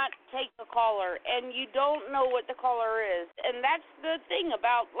not take the caller, and you don't know what the caller is, and that's the thing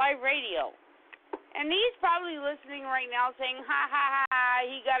about live radio. And he's probably listening right now, saying, "Ha ha ha!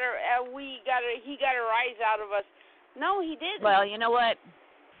 He got a rise out of us." No, he didn't. Well, you know what?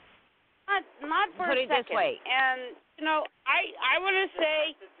 Not for Put a it second. this way. And I want to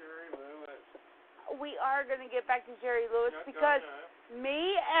say we are going to get back to Jerry Lewis because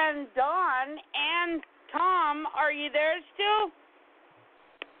me and Don and Tom, are you there still?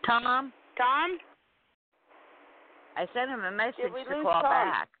 Tom. I sent him a message to call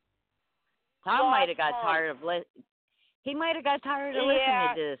back. Tom might have got tired of He might have got tired of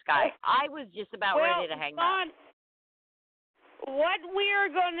listening to this guy. I was just about ready to hang up. What we're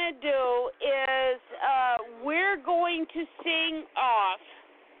going to do is we're going to sing off,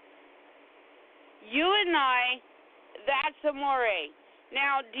 you and I, That's Amore.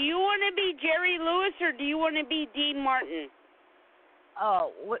 Now, do you want to be Jerry Lewis or do you want to be Dean Martin?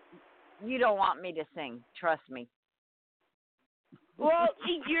 Oh, you don't want me to sing. Trust me. Well,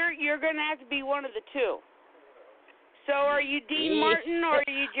 you're going to have to be one of the two. So, are you Dean Martin or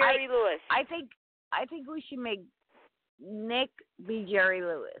are you Jerry Lewis? I think we should make Nick be Jerry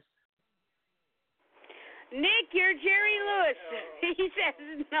Lewis. Nick, you're Jerry Lewis. He says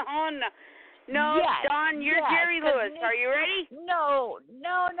no. Yes, Don, you're Jerry Lewis. Nick, are you ready? No,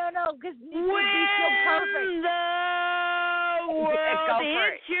 because Nick would be so perfect. When the world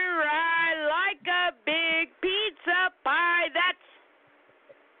hits your eye like a big pizza pie,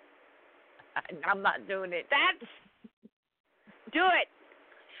 I'm not doing it. Do it.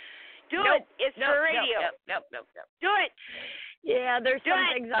 It's for radio. Nope. Do it. Yeah, there's some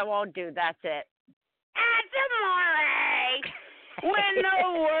things I won't do. That's it. That's amore. When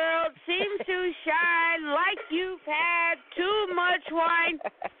the world seems to shine like you've had too much wine,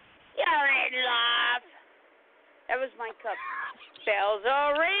 you're in love. That was my cup. Bells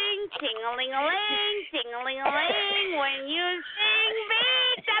will ring, ting-a-ling-a-ling, ting-a-ling-a-ling, when you sing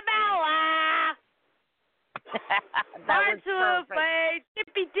Vita Bella. That was perfect.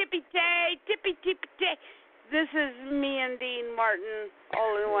 Tippy-tippy-tay, tippy-tippy-tay. This is me and Dean Martin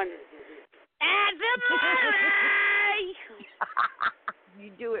all in one. That's amore. You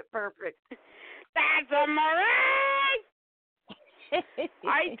do it perfect. That's amore.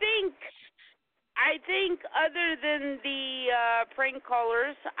 I think other than the prank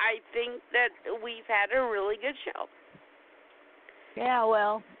callers, I think that we've had a really good show. Yeah,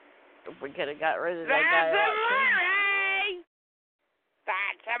 well, if we could have got rid of that guy.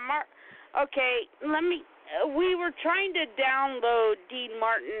 That's amore. Okay, we were trying to download Dean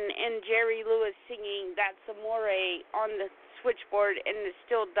Martin and Jerry Lewis singing That's Amore on the switchboard, and it's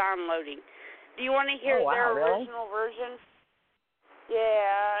still downloading. Do you want to hear their original version?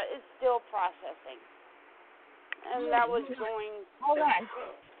 Yeah, it's still processing. And that was going...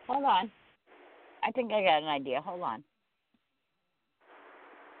 Hold on. I think I got an idea. Hold on.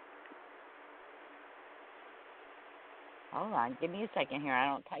 Hold on. Give me a second here. I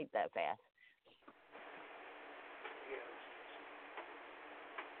don't type that fast.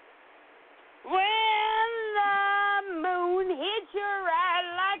 When the moon hits your eye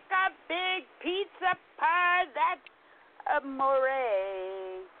like a big pizza pie, that's amore.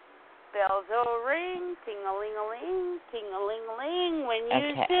 Bells will ring, ting-a-ling-a-ling, ting-a-ling-a-ling, when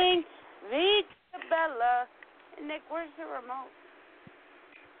you sing Vita Bella. Nick, where's the remote?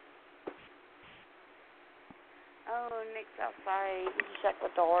 Oh, Nick's outside. He shut the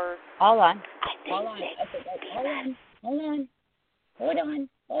door. Hold on.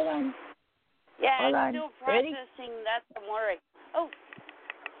 Yeah, I'm still processing. That's amore. Oh.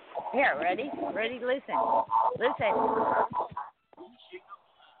 Here, ready? Listen.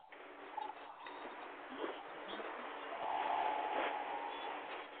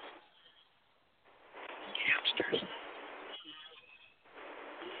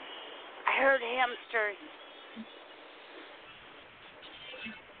 hamsters.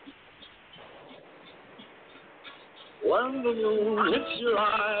 When the moon hits your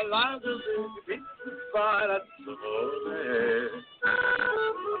eye like a big pink sky, that's the morning.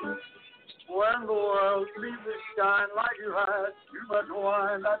 When the world seems to shine like you had too much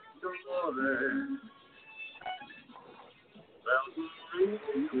wine, that's the morning.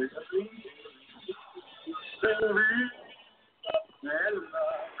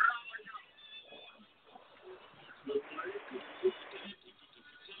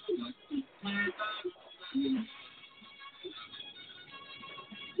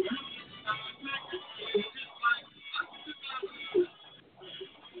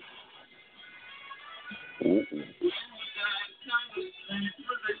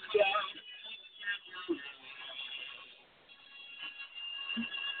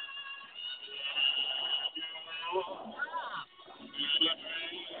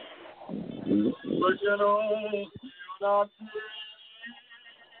 But you know, you're not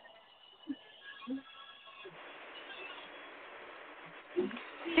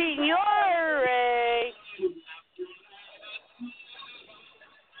Signore.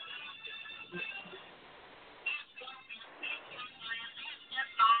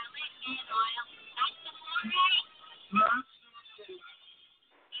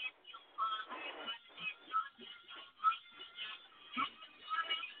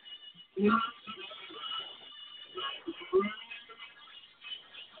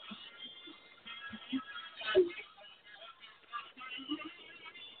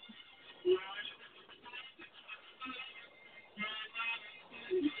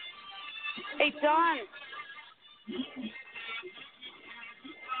 Hey, Don.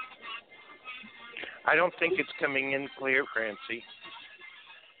 I don't think it's coming in clear, Francie.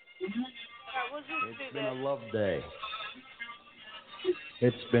 We'll just It's been a love day.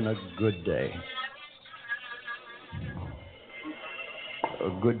 It's been a good day. A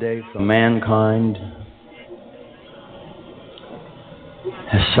good day for mankind.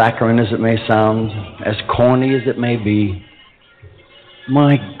 As saccharine as it may sound, as corny as it may be,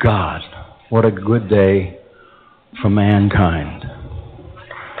 my God, what a good day for mankind.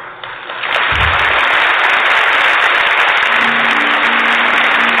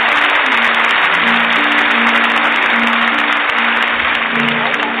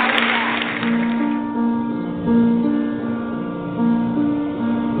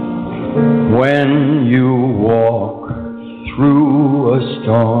 When you walk through a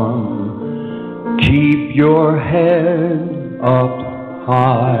storm, keep your head up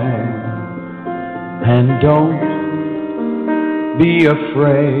high and don't be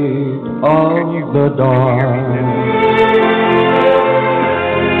afraid of the dark.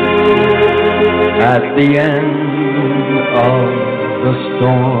 At the end of the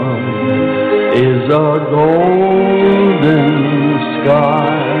storm is a golden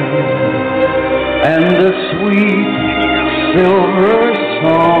sky and the sweet silver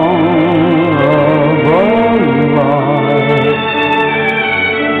song of a lark.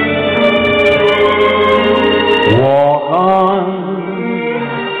 Walk on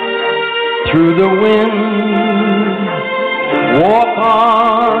through the wind, walk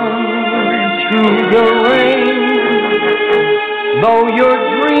on through the rain, though your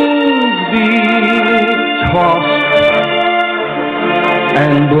dreams be tossed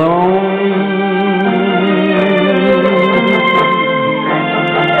and blown.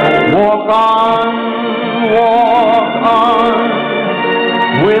 Walk on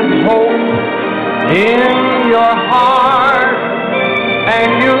with hope in your heart, and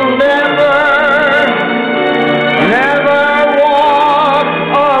you'll never walk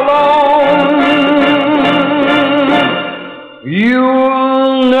alone.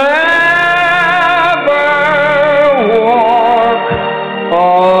 You'll never walk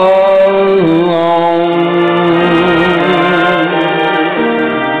alone.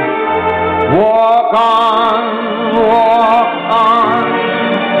 Walk on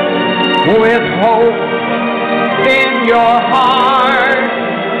with hope in your heart,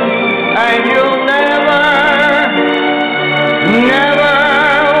 and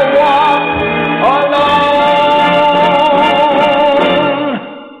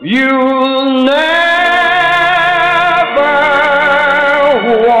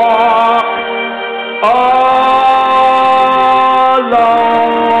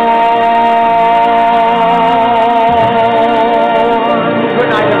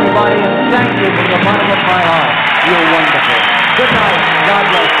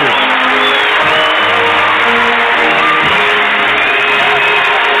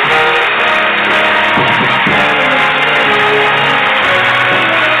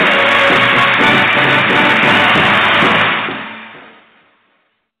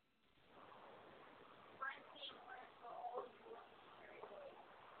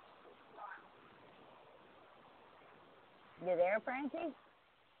You there, Francie?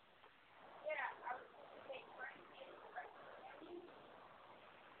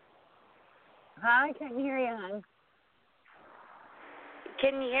 Hi, couldn't hear you, hon.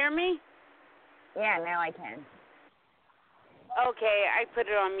 Can you hear me? Yeah, now I can. Okay, I put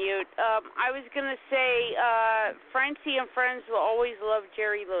it on mute. I was going to say, Francie and friends will always love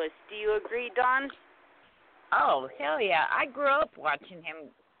Jerry Lewis. Do you agree, Don? Oh, hell yeah. I grew up watching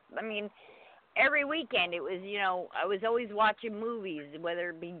him. I mean, every weekend it was, I was always watching movies, whether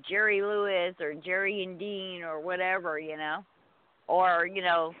it be Jerry Lewis or Jerry and Dean or whatever, or,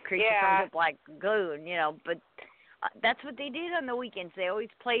 Creature from the Black Lagoon, but that's what they did on the weekends. They always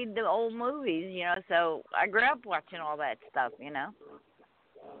played the old movies, so I grew up watching all that stuff, Yeah,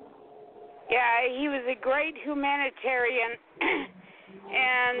 he was a great humanitarian,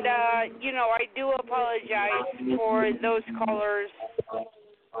 and, I do apologize for those callers,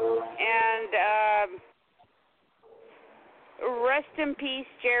 and rest in peace,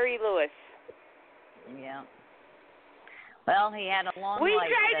 Jerry Lewis. Yeah. Well, he had a long life. We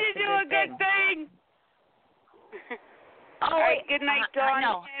tried to do a good thing. All right, good night, Dawn.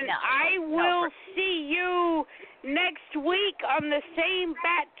 I will see you next week on the same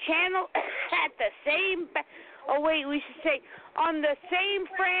bat channel at the same. We should say on the same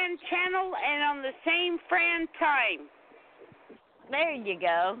Fran channel and on the same Fran time. There you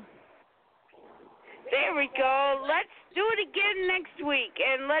go. There we go. Let's do it again next week,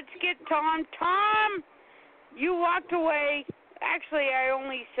 and let's get Tom. Tom, you walked away. Actually, I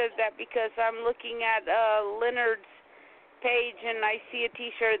only said that because I'm looking at Leonard's page, and I see a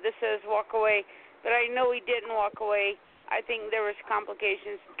T-shirt that says "Walk Away," but I know he didn't walk away. I think there was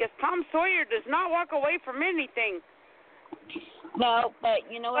complications because Tom Sawyer does not walk away from anything. No, but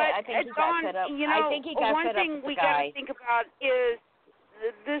you know what? I think he got set up. I think he got one set up thing with the we got guy. to think about is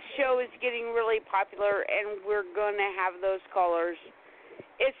this show is getting really popular, and we're going to have those callers.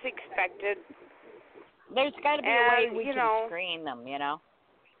 It's expected. There's got to be a way we can screen them,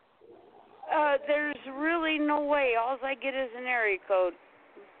 There's really no way. All I get is an area code.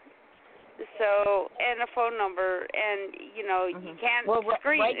 So, and a phone number, and, you can't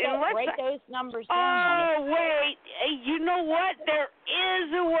screen. Write those numbers down. Oh, wait. You know what? There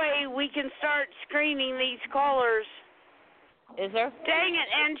is a way we can start screening these callers. Is there? Dang it.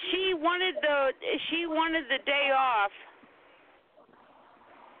 And she wanted the day off.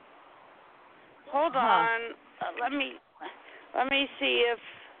 Hold on. Let me see if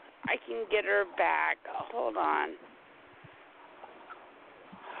I can get her back. Hold on.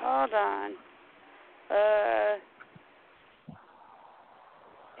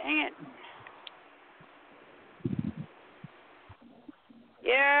 Dang it.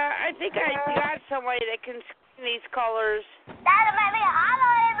 Yeah, I think I got somebody that can screen these callers. That'll make me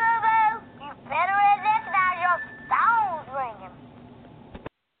holler, boo-boo. You better recognize your phone's ringing.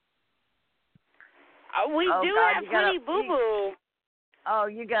 We do have Honey Boo Boo. Oh,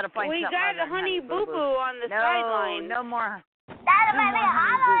 you got to find something. We got Honey Boo Boo on the sideline. No more. That'll make me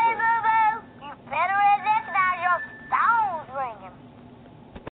holler, boo-boo. You better recognize your phone's ringing.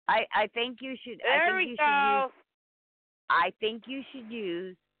 I think you should. There we go. I think you should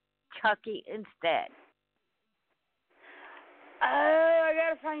use Chucky instead. Oh, I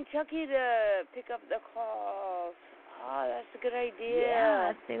gotta find Chucky to pick up the calls. Oh, that's a good idea.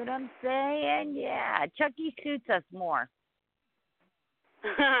 Yeah, see what I'm saying? Yeah, Chucky suits us more.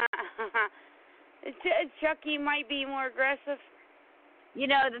 Chucky might be more aggressive.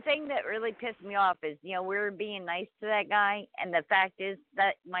 The thing that really pissed me off is, we were being nice to that guy, and the fact is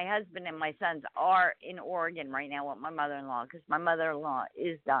that my husband and my sons are in Oregon right now with my mother-in-law because my mother-in-law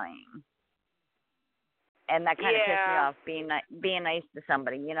is dying. And that kind of pissed me off, being nice to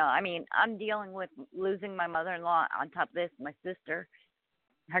somebody. I'm dealing with losing my mother-in-law. On top of this, my sister,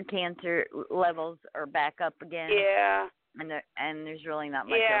 her cancer levels are back up again. Yeah. And there's really not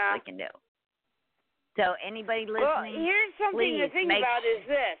much else we can do. So anybody listening, well, here's something to think about is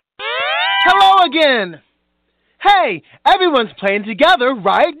this. Hello again. Hey, everyone's playing together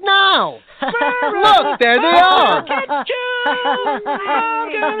right now. Look, there they are. I'm gonna get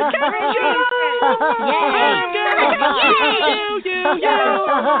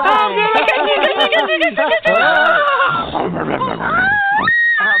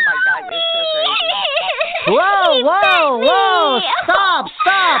Oh my God, you're so crazy. Whoa, stop.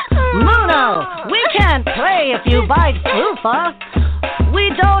 Muno, we can't play if you bite Flufa. We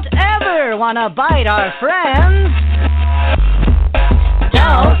don't ever want to bite our friends.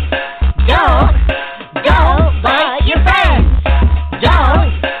 Don't bite your friends.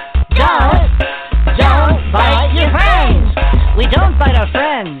 Don't bite your friends. We don't bite our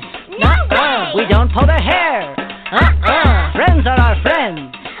friends. We don't pull their hair.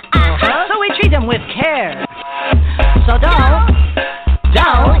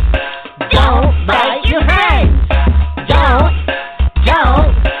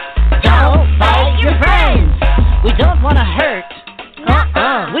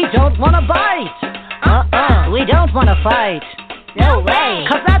 way.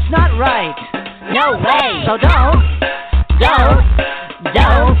 'Cause that's not right. No way. So don't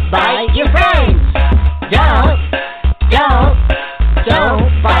bite your friends. Don't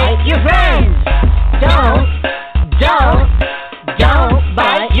bite your friends. Don't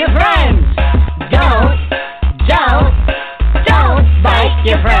bite your friends. Don't bite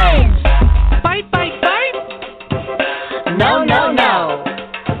your friends. Bite. No.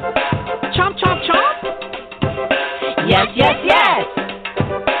 Chomp. Yes.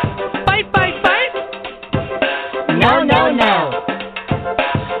 Bite. No.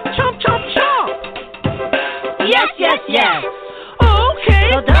 Chomp. Yes. Okay.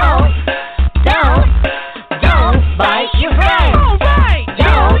 So don't bite your friends. All right.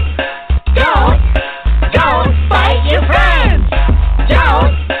 Don't bite your friends.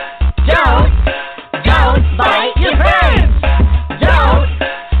 Don't bite your friends.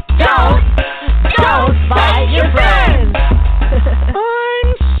 Don't bite your friends. I'm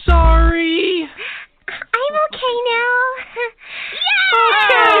sorry. I'm okay now.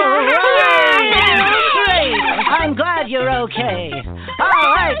 Great. I'm glad you're okay.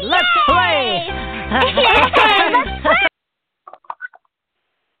 All right, let's play.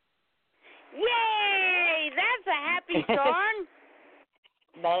 Yay! That's a happy song.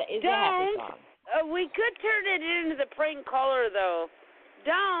 That is a happy song. We could turn it into the prank caller, though.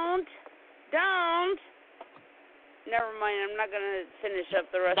 Don't. Never mind, I'm not going to finish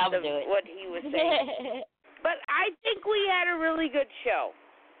up the rest of what he was saying. But I think we had a really good show.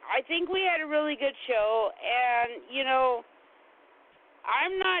 And,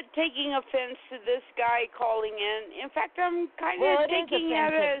 I'm not taking offense to this guy calling in. In fact, I'm kind of taking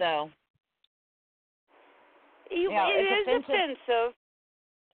it as... though. It is offensive.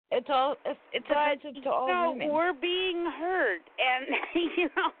 It's offensive to all women. We're being heard, and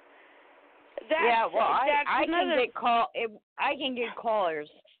that's I another... can get callers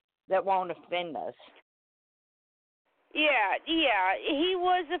that won't offend us. Yeah, he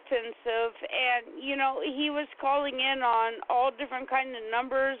was offensive, and he was calling in on all different kind of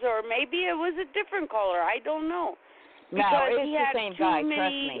numbers, or maybe it was a different caller. I don't know, because it's he the had same too guy,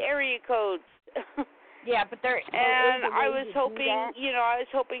 many area codes. Yeah, but and I was hoping, I was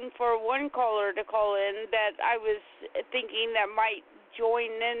hoping for one caller to call in that I was thinking that might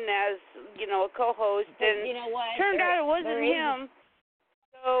join in as, a co-host, but and you know what? turned out it wasn't him.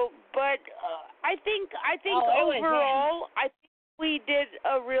 So, but I think overall, I think we did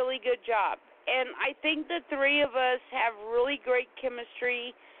a really good job, and I think the three of us have really great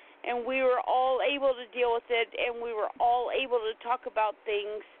chemistry, and we were all able to deal with it, and we were all able to talk about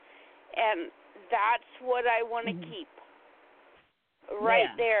things, and that's what I want to keep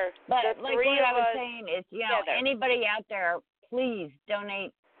right there. But the like three what of I was us saying is, together. anybody out there, please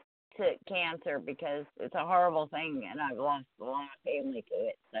donate to cancer, because it's a horrible thing, and I've lost a lot of family to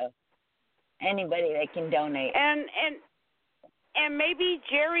it. So anybody that can donate. And maybe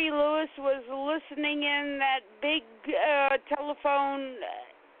Jerry Lewis was listening in that big telephone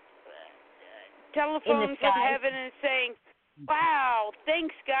from heaven and saying, "Wow,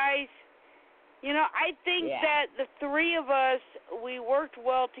 thanks guys." I think that the three of us, we worked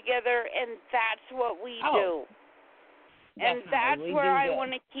well together, and that's what we do. And that's where I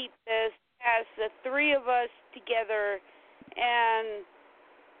want to keep this, as the three of us together. And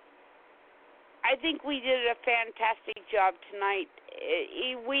I think we did a fantastic job tonight.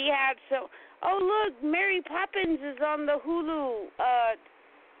 We had look, Mary Poppins is on the Hulu.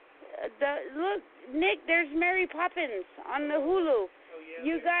 Look, Nick, there's Mary Poppins on the Hulu.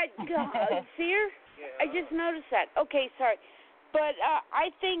 You got see her? I just noticed that. Okay, sorry. But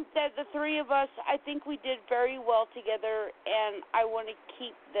I think that the three of us, I think we did very well together, and I want to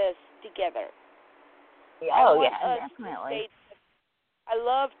keep this together. Definitely. I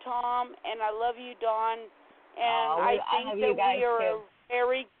love Tom, and I love you, Dawn, and I think that we are a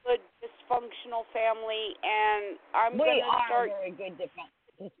very good dysfunctional family, and I'm going to start... We are a very good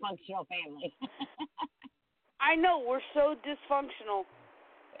dysfunctional family. I know, we're so dysfunctional.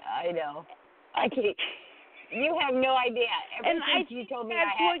 I know. You have no idea. You told me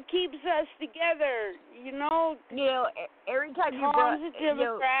that's what keeps us together, every time Tom's a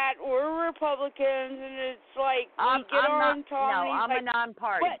Democrat, we're Republicans, and it's like we get on Tom. No, I'm a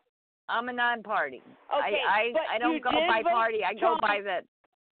non-party. I'm a non-party. Okay, I don't go by party. I go by the...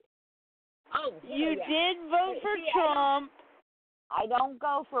 You did vote for Trump. I don't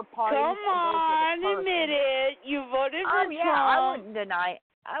go for party. Come on, admit it. You voted for Trump.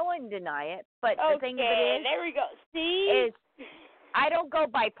 I wouldn't deny it. But the thing of it is, there we go. See? Is I don't go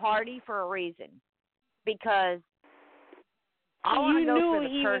by party for a reason, because I want to go for the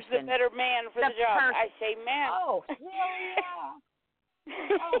person. You knew he was the better man for the job. Person. I say man. Oh, hell yeah.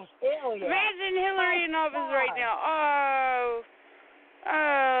 Oh, hell yeah. Imagine Hillary in office right now.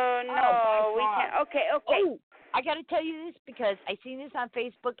 Oh, no, we can't. Okay. Oh, I got to tell you this because I seen this on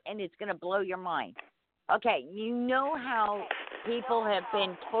Facebook and it's going to blow your mind. Okay, you know how people have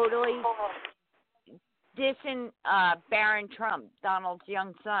been totally dissing Barron Trump, Donald's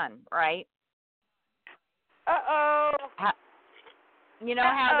young son, right? You know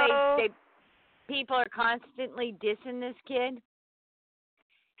how they people are constantly dissing this kid?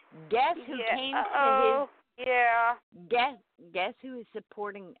 Guess who came to his Guess who is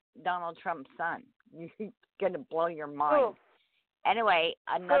supporting Donald Trump's son? It's gonna blow your mind. Anyway,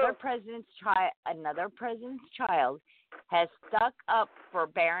 another president's child has stuck up for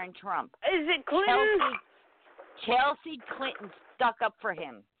Barron Trump. Is it Clinton? Chelsea Clinton stuck up for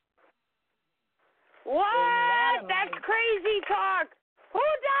him. What? That's crazy talk. Who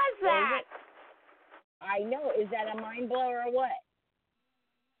does that? I know. Is that a mind blower or what?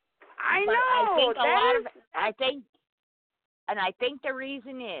 I know. I think the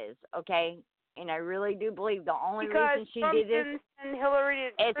reason is, okay, and I really do believe the only because reason she Trump did this and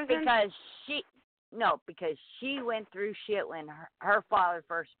Hillary did is because she went through shit when her father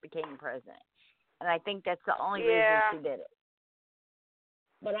first became president. And I think that's the only reason she did it.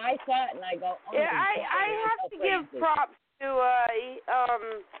 But I saw it and I go, oh, I have to give props to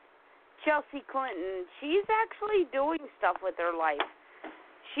Chelsea Clinton. She's actually doing stuff with her life.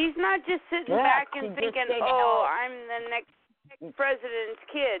 She's not just sitting back and thinking, I'm the next president's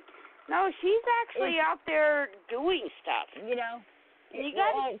kid. No, she's actually out there doing stuff. You know? And you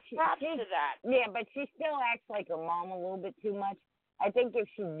got to give props to that. Yeah, but she still acts like her mom a little bit too much. I think if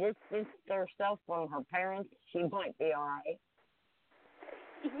she distanced herself from her parents, she might be all right.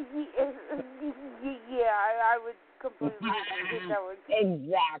 Yeah, I would completely agree. That would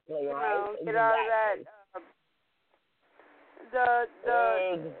exactly right. Get out of that. The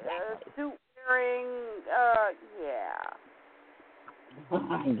suit wearing. Yeah.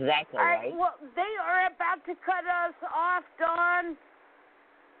 Exactly all right. Well, they are about to cut us off, Dawn.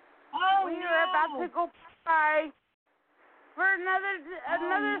 We are about to go bye for another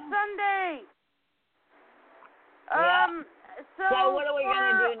Sunday. So what are we going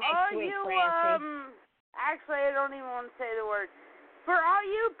to do next week, Francie? Actually, I don't even want to say the word. For all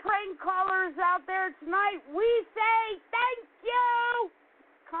you prank callers out there tonight, we say thank you.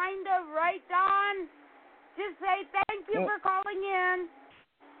 Kind of, right, Don? Just say thank you for calling in.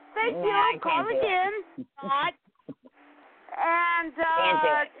 Thank you for calling in. And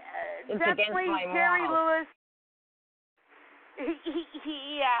definitely Jerry Lewis.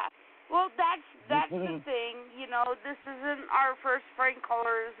 Yeah. Well, that's the thing. You know, this isn't our first prank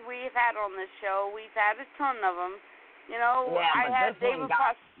callers we've had on this show. We've had a ton of them. You know, I had David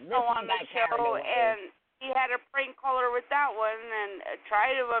Faustino on the show, and he had a prank caller with that one, and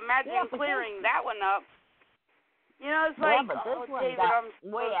try to imagine clearing that one up. You know, it's like, David, I'm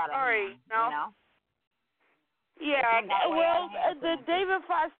so sorry. You know? Yeah, well, the David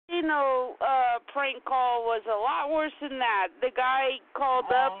Faustino prank call was a lot worse than that. The guy called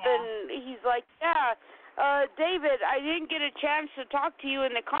up and he's like, David, I didn't get a chance to talk to you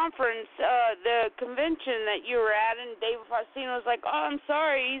in the conference, the convention that you were at. And David Faustino was like, oh, I'm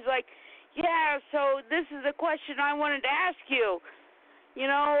sorry. He's like, yeah, so this is a question I wanted to ask you. You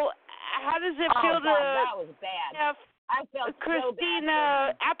know, how does it feel to that was bad. I felt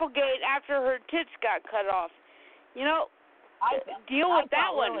Christina Applegate after her tits got cut off? You know, deal with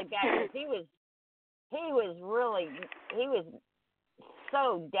that one. Really bad. He was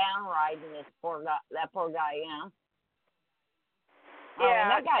so downriding that poor guy, you know.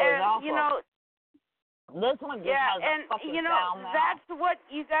 Yeah, that guy was awful. You know, this one just has a fucking foul mouth. That's what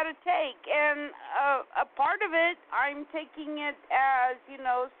you got to take, and a part of it, I'm taking it as, you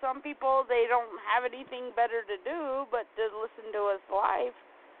know, some people, they don't have anything better to do but to listen to us live.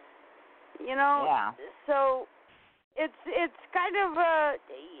 You know, so it's kind of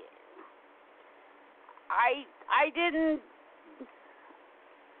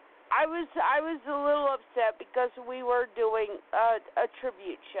I was a little upset because we were doing a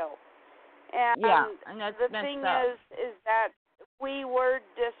tribute show, and the thing is that we were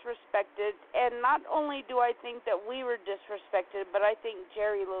disrespected, and not only do I think that we were disrespected, but I think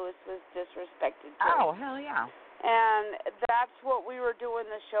Jerry Lewis was disrespected too. Oh, hell yeah. And that's what we were doing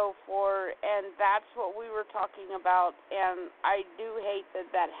the show for, and that's what we were talking about, and I do hate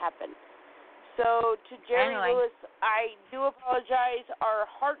that happened. So to Jerry Lewis, I do apologize. Our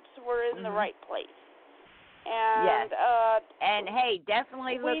hearts were in the right place. And and hey,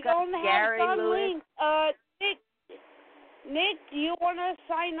 definitely look up Gary Lewis. Nick, do you want to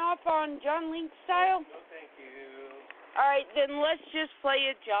sign off on John Link style? No, thank you. All right, then let's just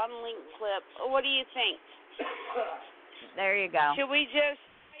play a John Link clip. What do you think? There you go. Should we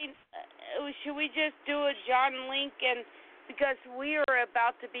just do a John Link, and because we are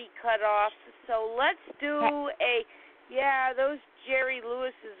about to be cut off, so let's do a. Yeah, those Jerry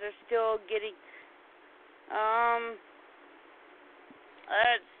Lewises are still getting.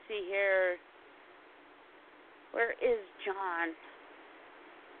 Let's see here. Where is John?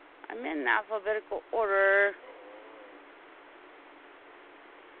 I'm in alphabetical order.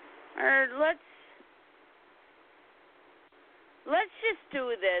 Let's just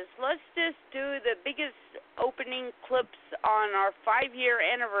do this. Let's just do the biggest opening clips on our 5-year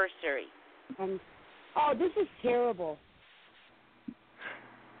anniversary. Oh, this is terrible.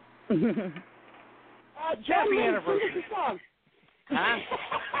 John, sing us a song. Huh?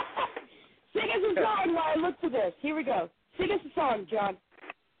 Sing us a song while I look for this. Here we go. Sing us a song, John.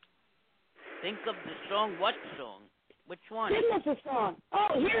 Think of the song. What song? Which one? Sing us a song.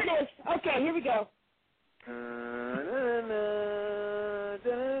 Oh, here it is. Okay, here we go.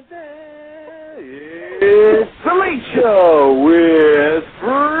 It's the Late Show with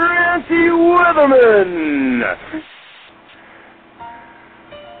Francie Weatherman.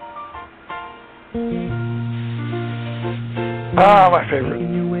 My favorite.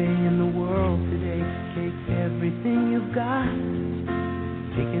 Making your way in the world today takes everything you've got.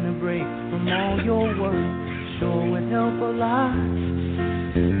 Taking a break from all your work sure would help a lot.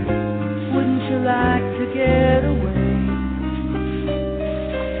 Wouldn't you like to get away?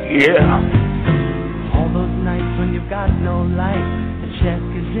 Yeah. All those nights when you've got no light, the check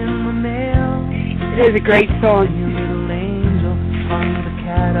is in the mail. It is a great song. And your little angel hung the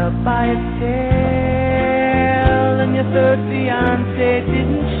cat up by its tail, and your third fiancé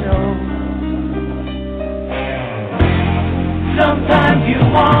didn't show. Sometimes you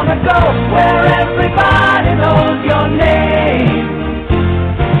wanna go where everybody knows your name,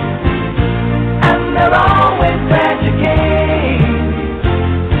 and they're always glad you came.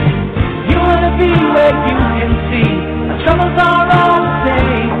 You wanna be where you can see the troubles are all the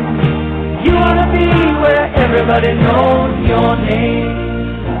same. You wanna be where everybody knows your name.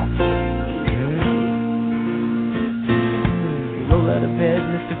 You roll out of bed,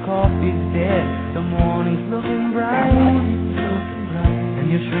 Mr. Coffee's dead. The morning's looking bright. And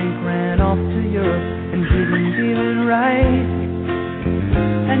your shrink ran off to Europe and didn't even write.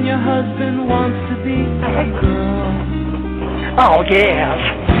 And your husband wants to be a girl. Oh, yes.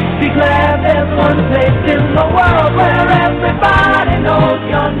 Be glad there's one place in the world where everybody knows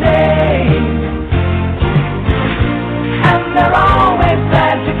your name, and they're always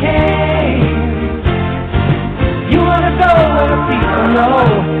glad you came. You wanna go where people know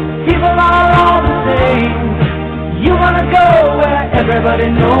people are all the same. You wanna go where everybody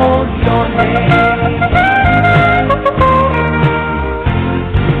knows your name.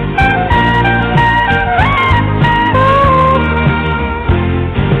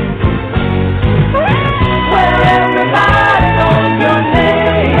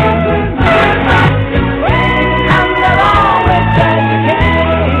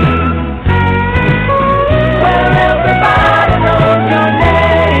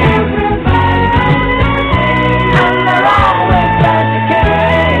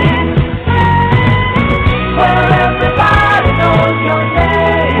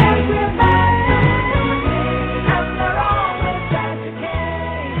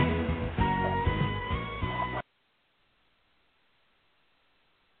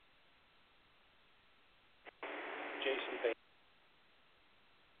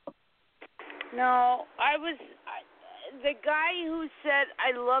 No, the guy who said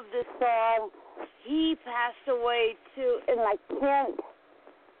I love this song, he passed away too, and I can't.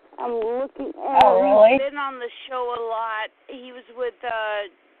 I'm looking. Really? He's been on the show a lot. He was with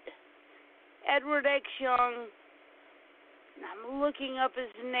Edward X. Young. I'm looking up his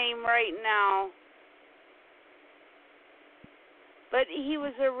name right now. But he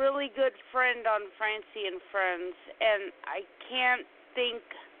was a really good friend on Francie and Friends, and I can't think.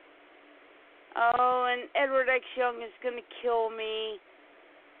 Oh, and Edward X. Young is going to kill me.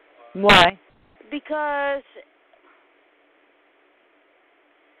 Why? Because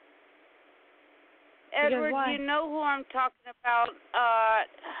Edward, why? you know who I'm talking about.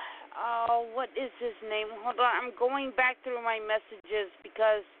 What is his name? Hold on, I'm going back through my messages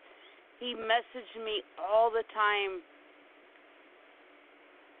because he messaged me all the time.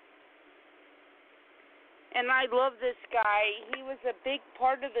 And I love this guy. He was a big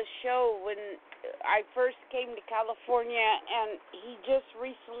part of the show when I first came to California, and he just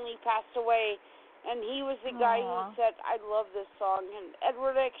recently passed away. And he was the guy who said, I love this song. And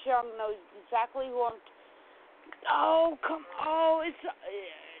Edward X. Young knows exactly who I'm Oh, come. Oh, it's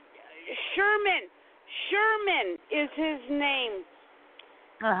Sherman. Sherman is his name.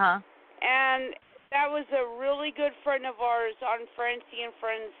 And that was a really good friend of ours on Francie and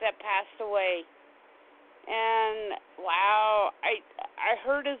Friends that passed away. And wow, I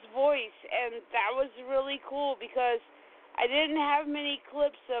heard his voice, and that was really cool because I didn't have many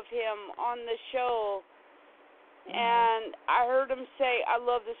clips of him on the show. And I heard him say, "I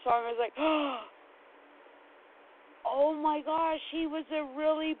love this song." I was like, oh my gosh, he was a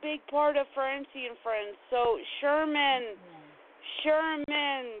really big part of Francie and Friends. So Sherman,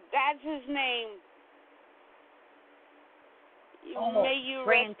 that's his name. May you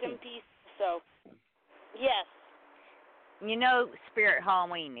rest in peace. So, yes. You know Spirit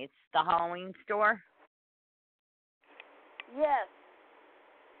Halloween, it's the Halloween store? Yes.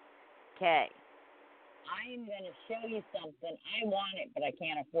 Okay. I'm going to show you something. I want it, but I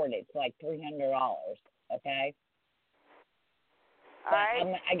can't afford it. It's like $300, okay? All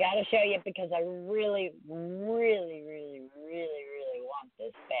right. I got to show you because I really, really, really, really, really want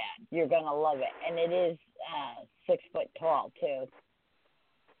this band. You're going to love it. And it is 6 foot tall, too.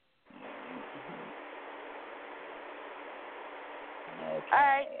 Okay. All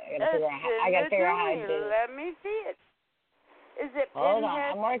right. I got to figure out how to do it. Let me see it. Is it Hold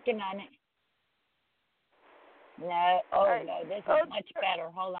Pinhead? on. I'm working on it. No. Oh, right. No. This is much better.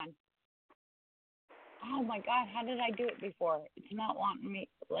 Hold on. Oh, my God. How did I do it before? It's not wanting me.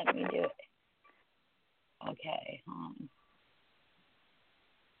 Let me do it. Okay. Hold on.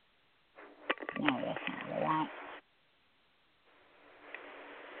 No, that's not what I want.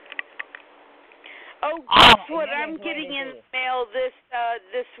 Oh, guess what I'm getting in the mail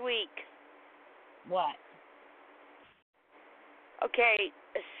this week? What? Okay,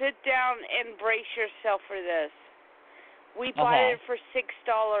 sit down and brace yourself for this. We bought it for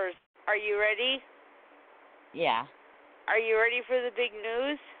 $6. Are you ready? Yeah. Are you ready for the big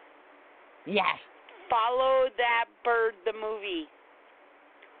news? Yeah. Follow That Bird, the movie.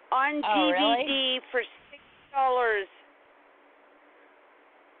 On DVD for $6.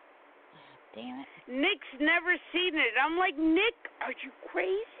 Damn it. Nick's never seen it. I'm like, Nick, are you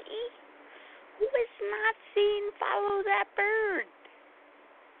crazy? Who has not seen Follow That Bird?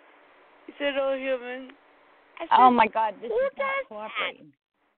 He said, oh, human. I said, oh, my God. This is not cooperating.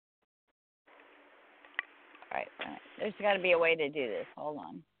 All right. There's got to be a way to do this. Hold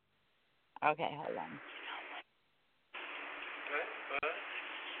on. Okay, hold on.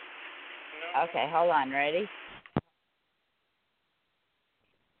 Okay, hold on. Ready?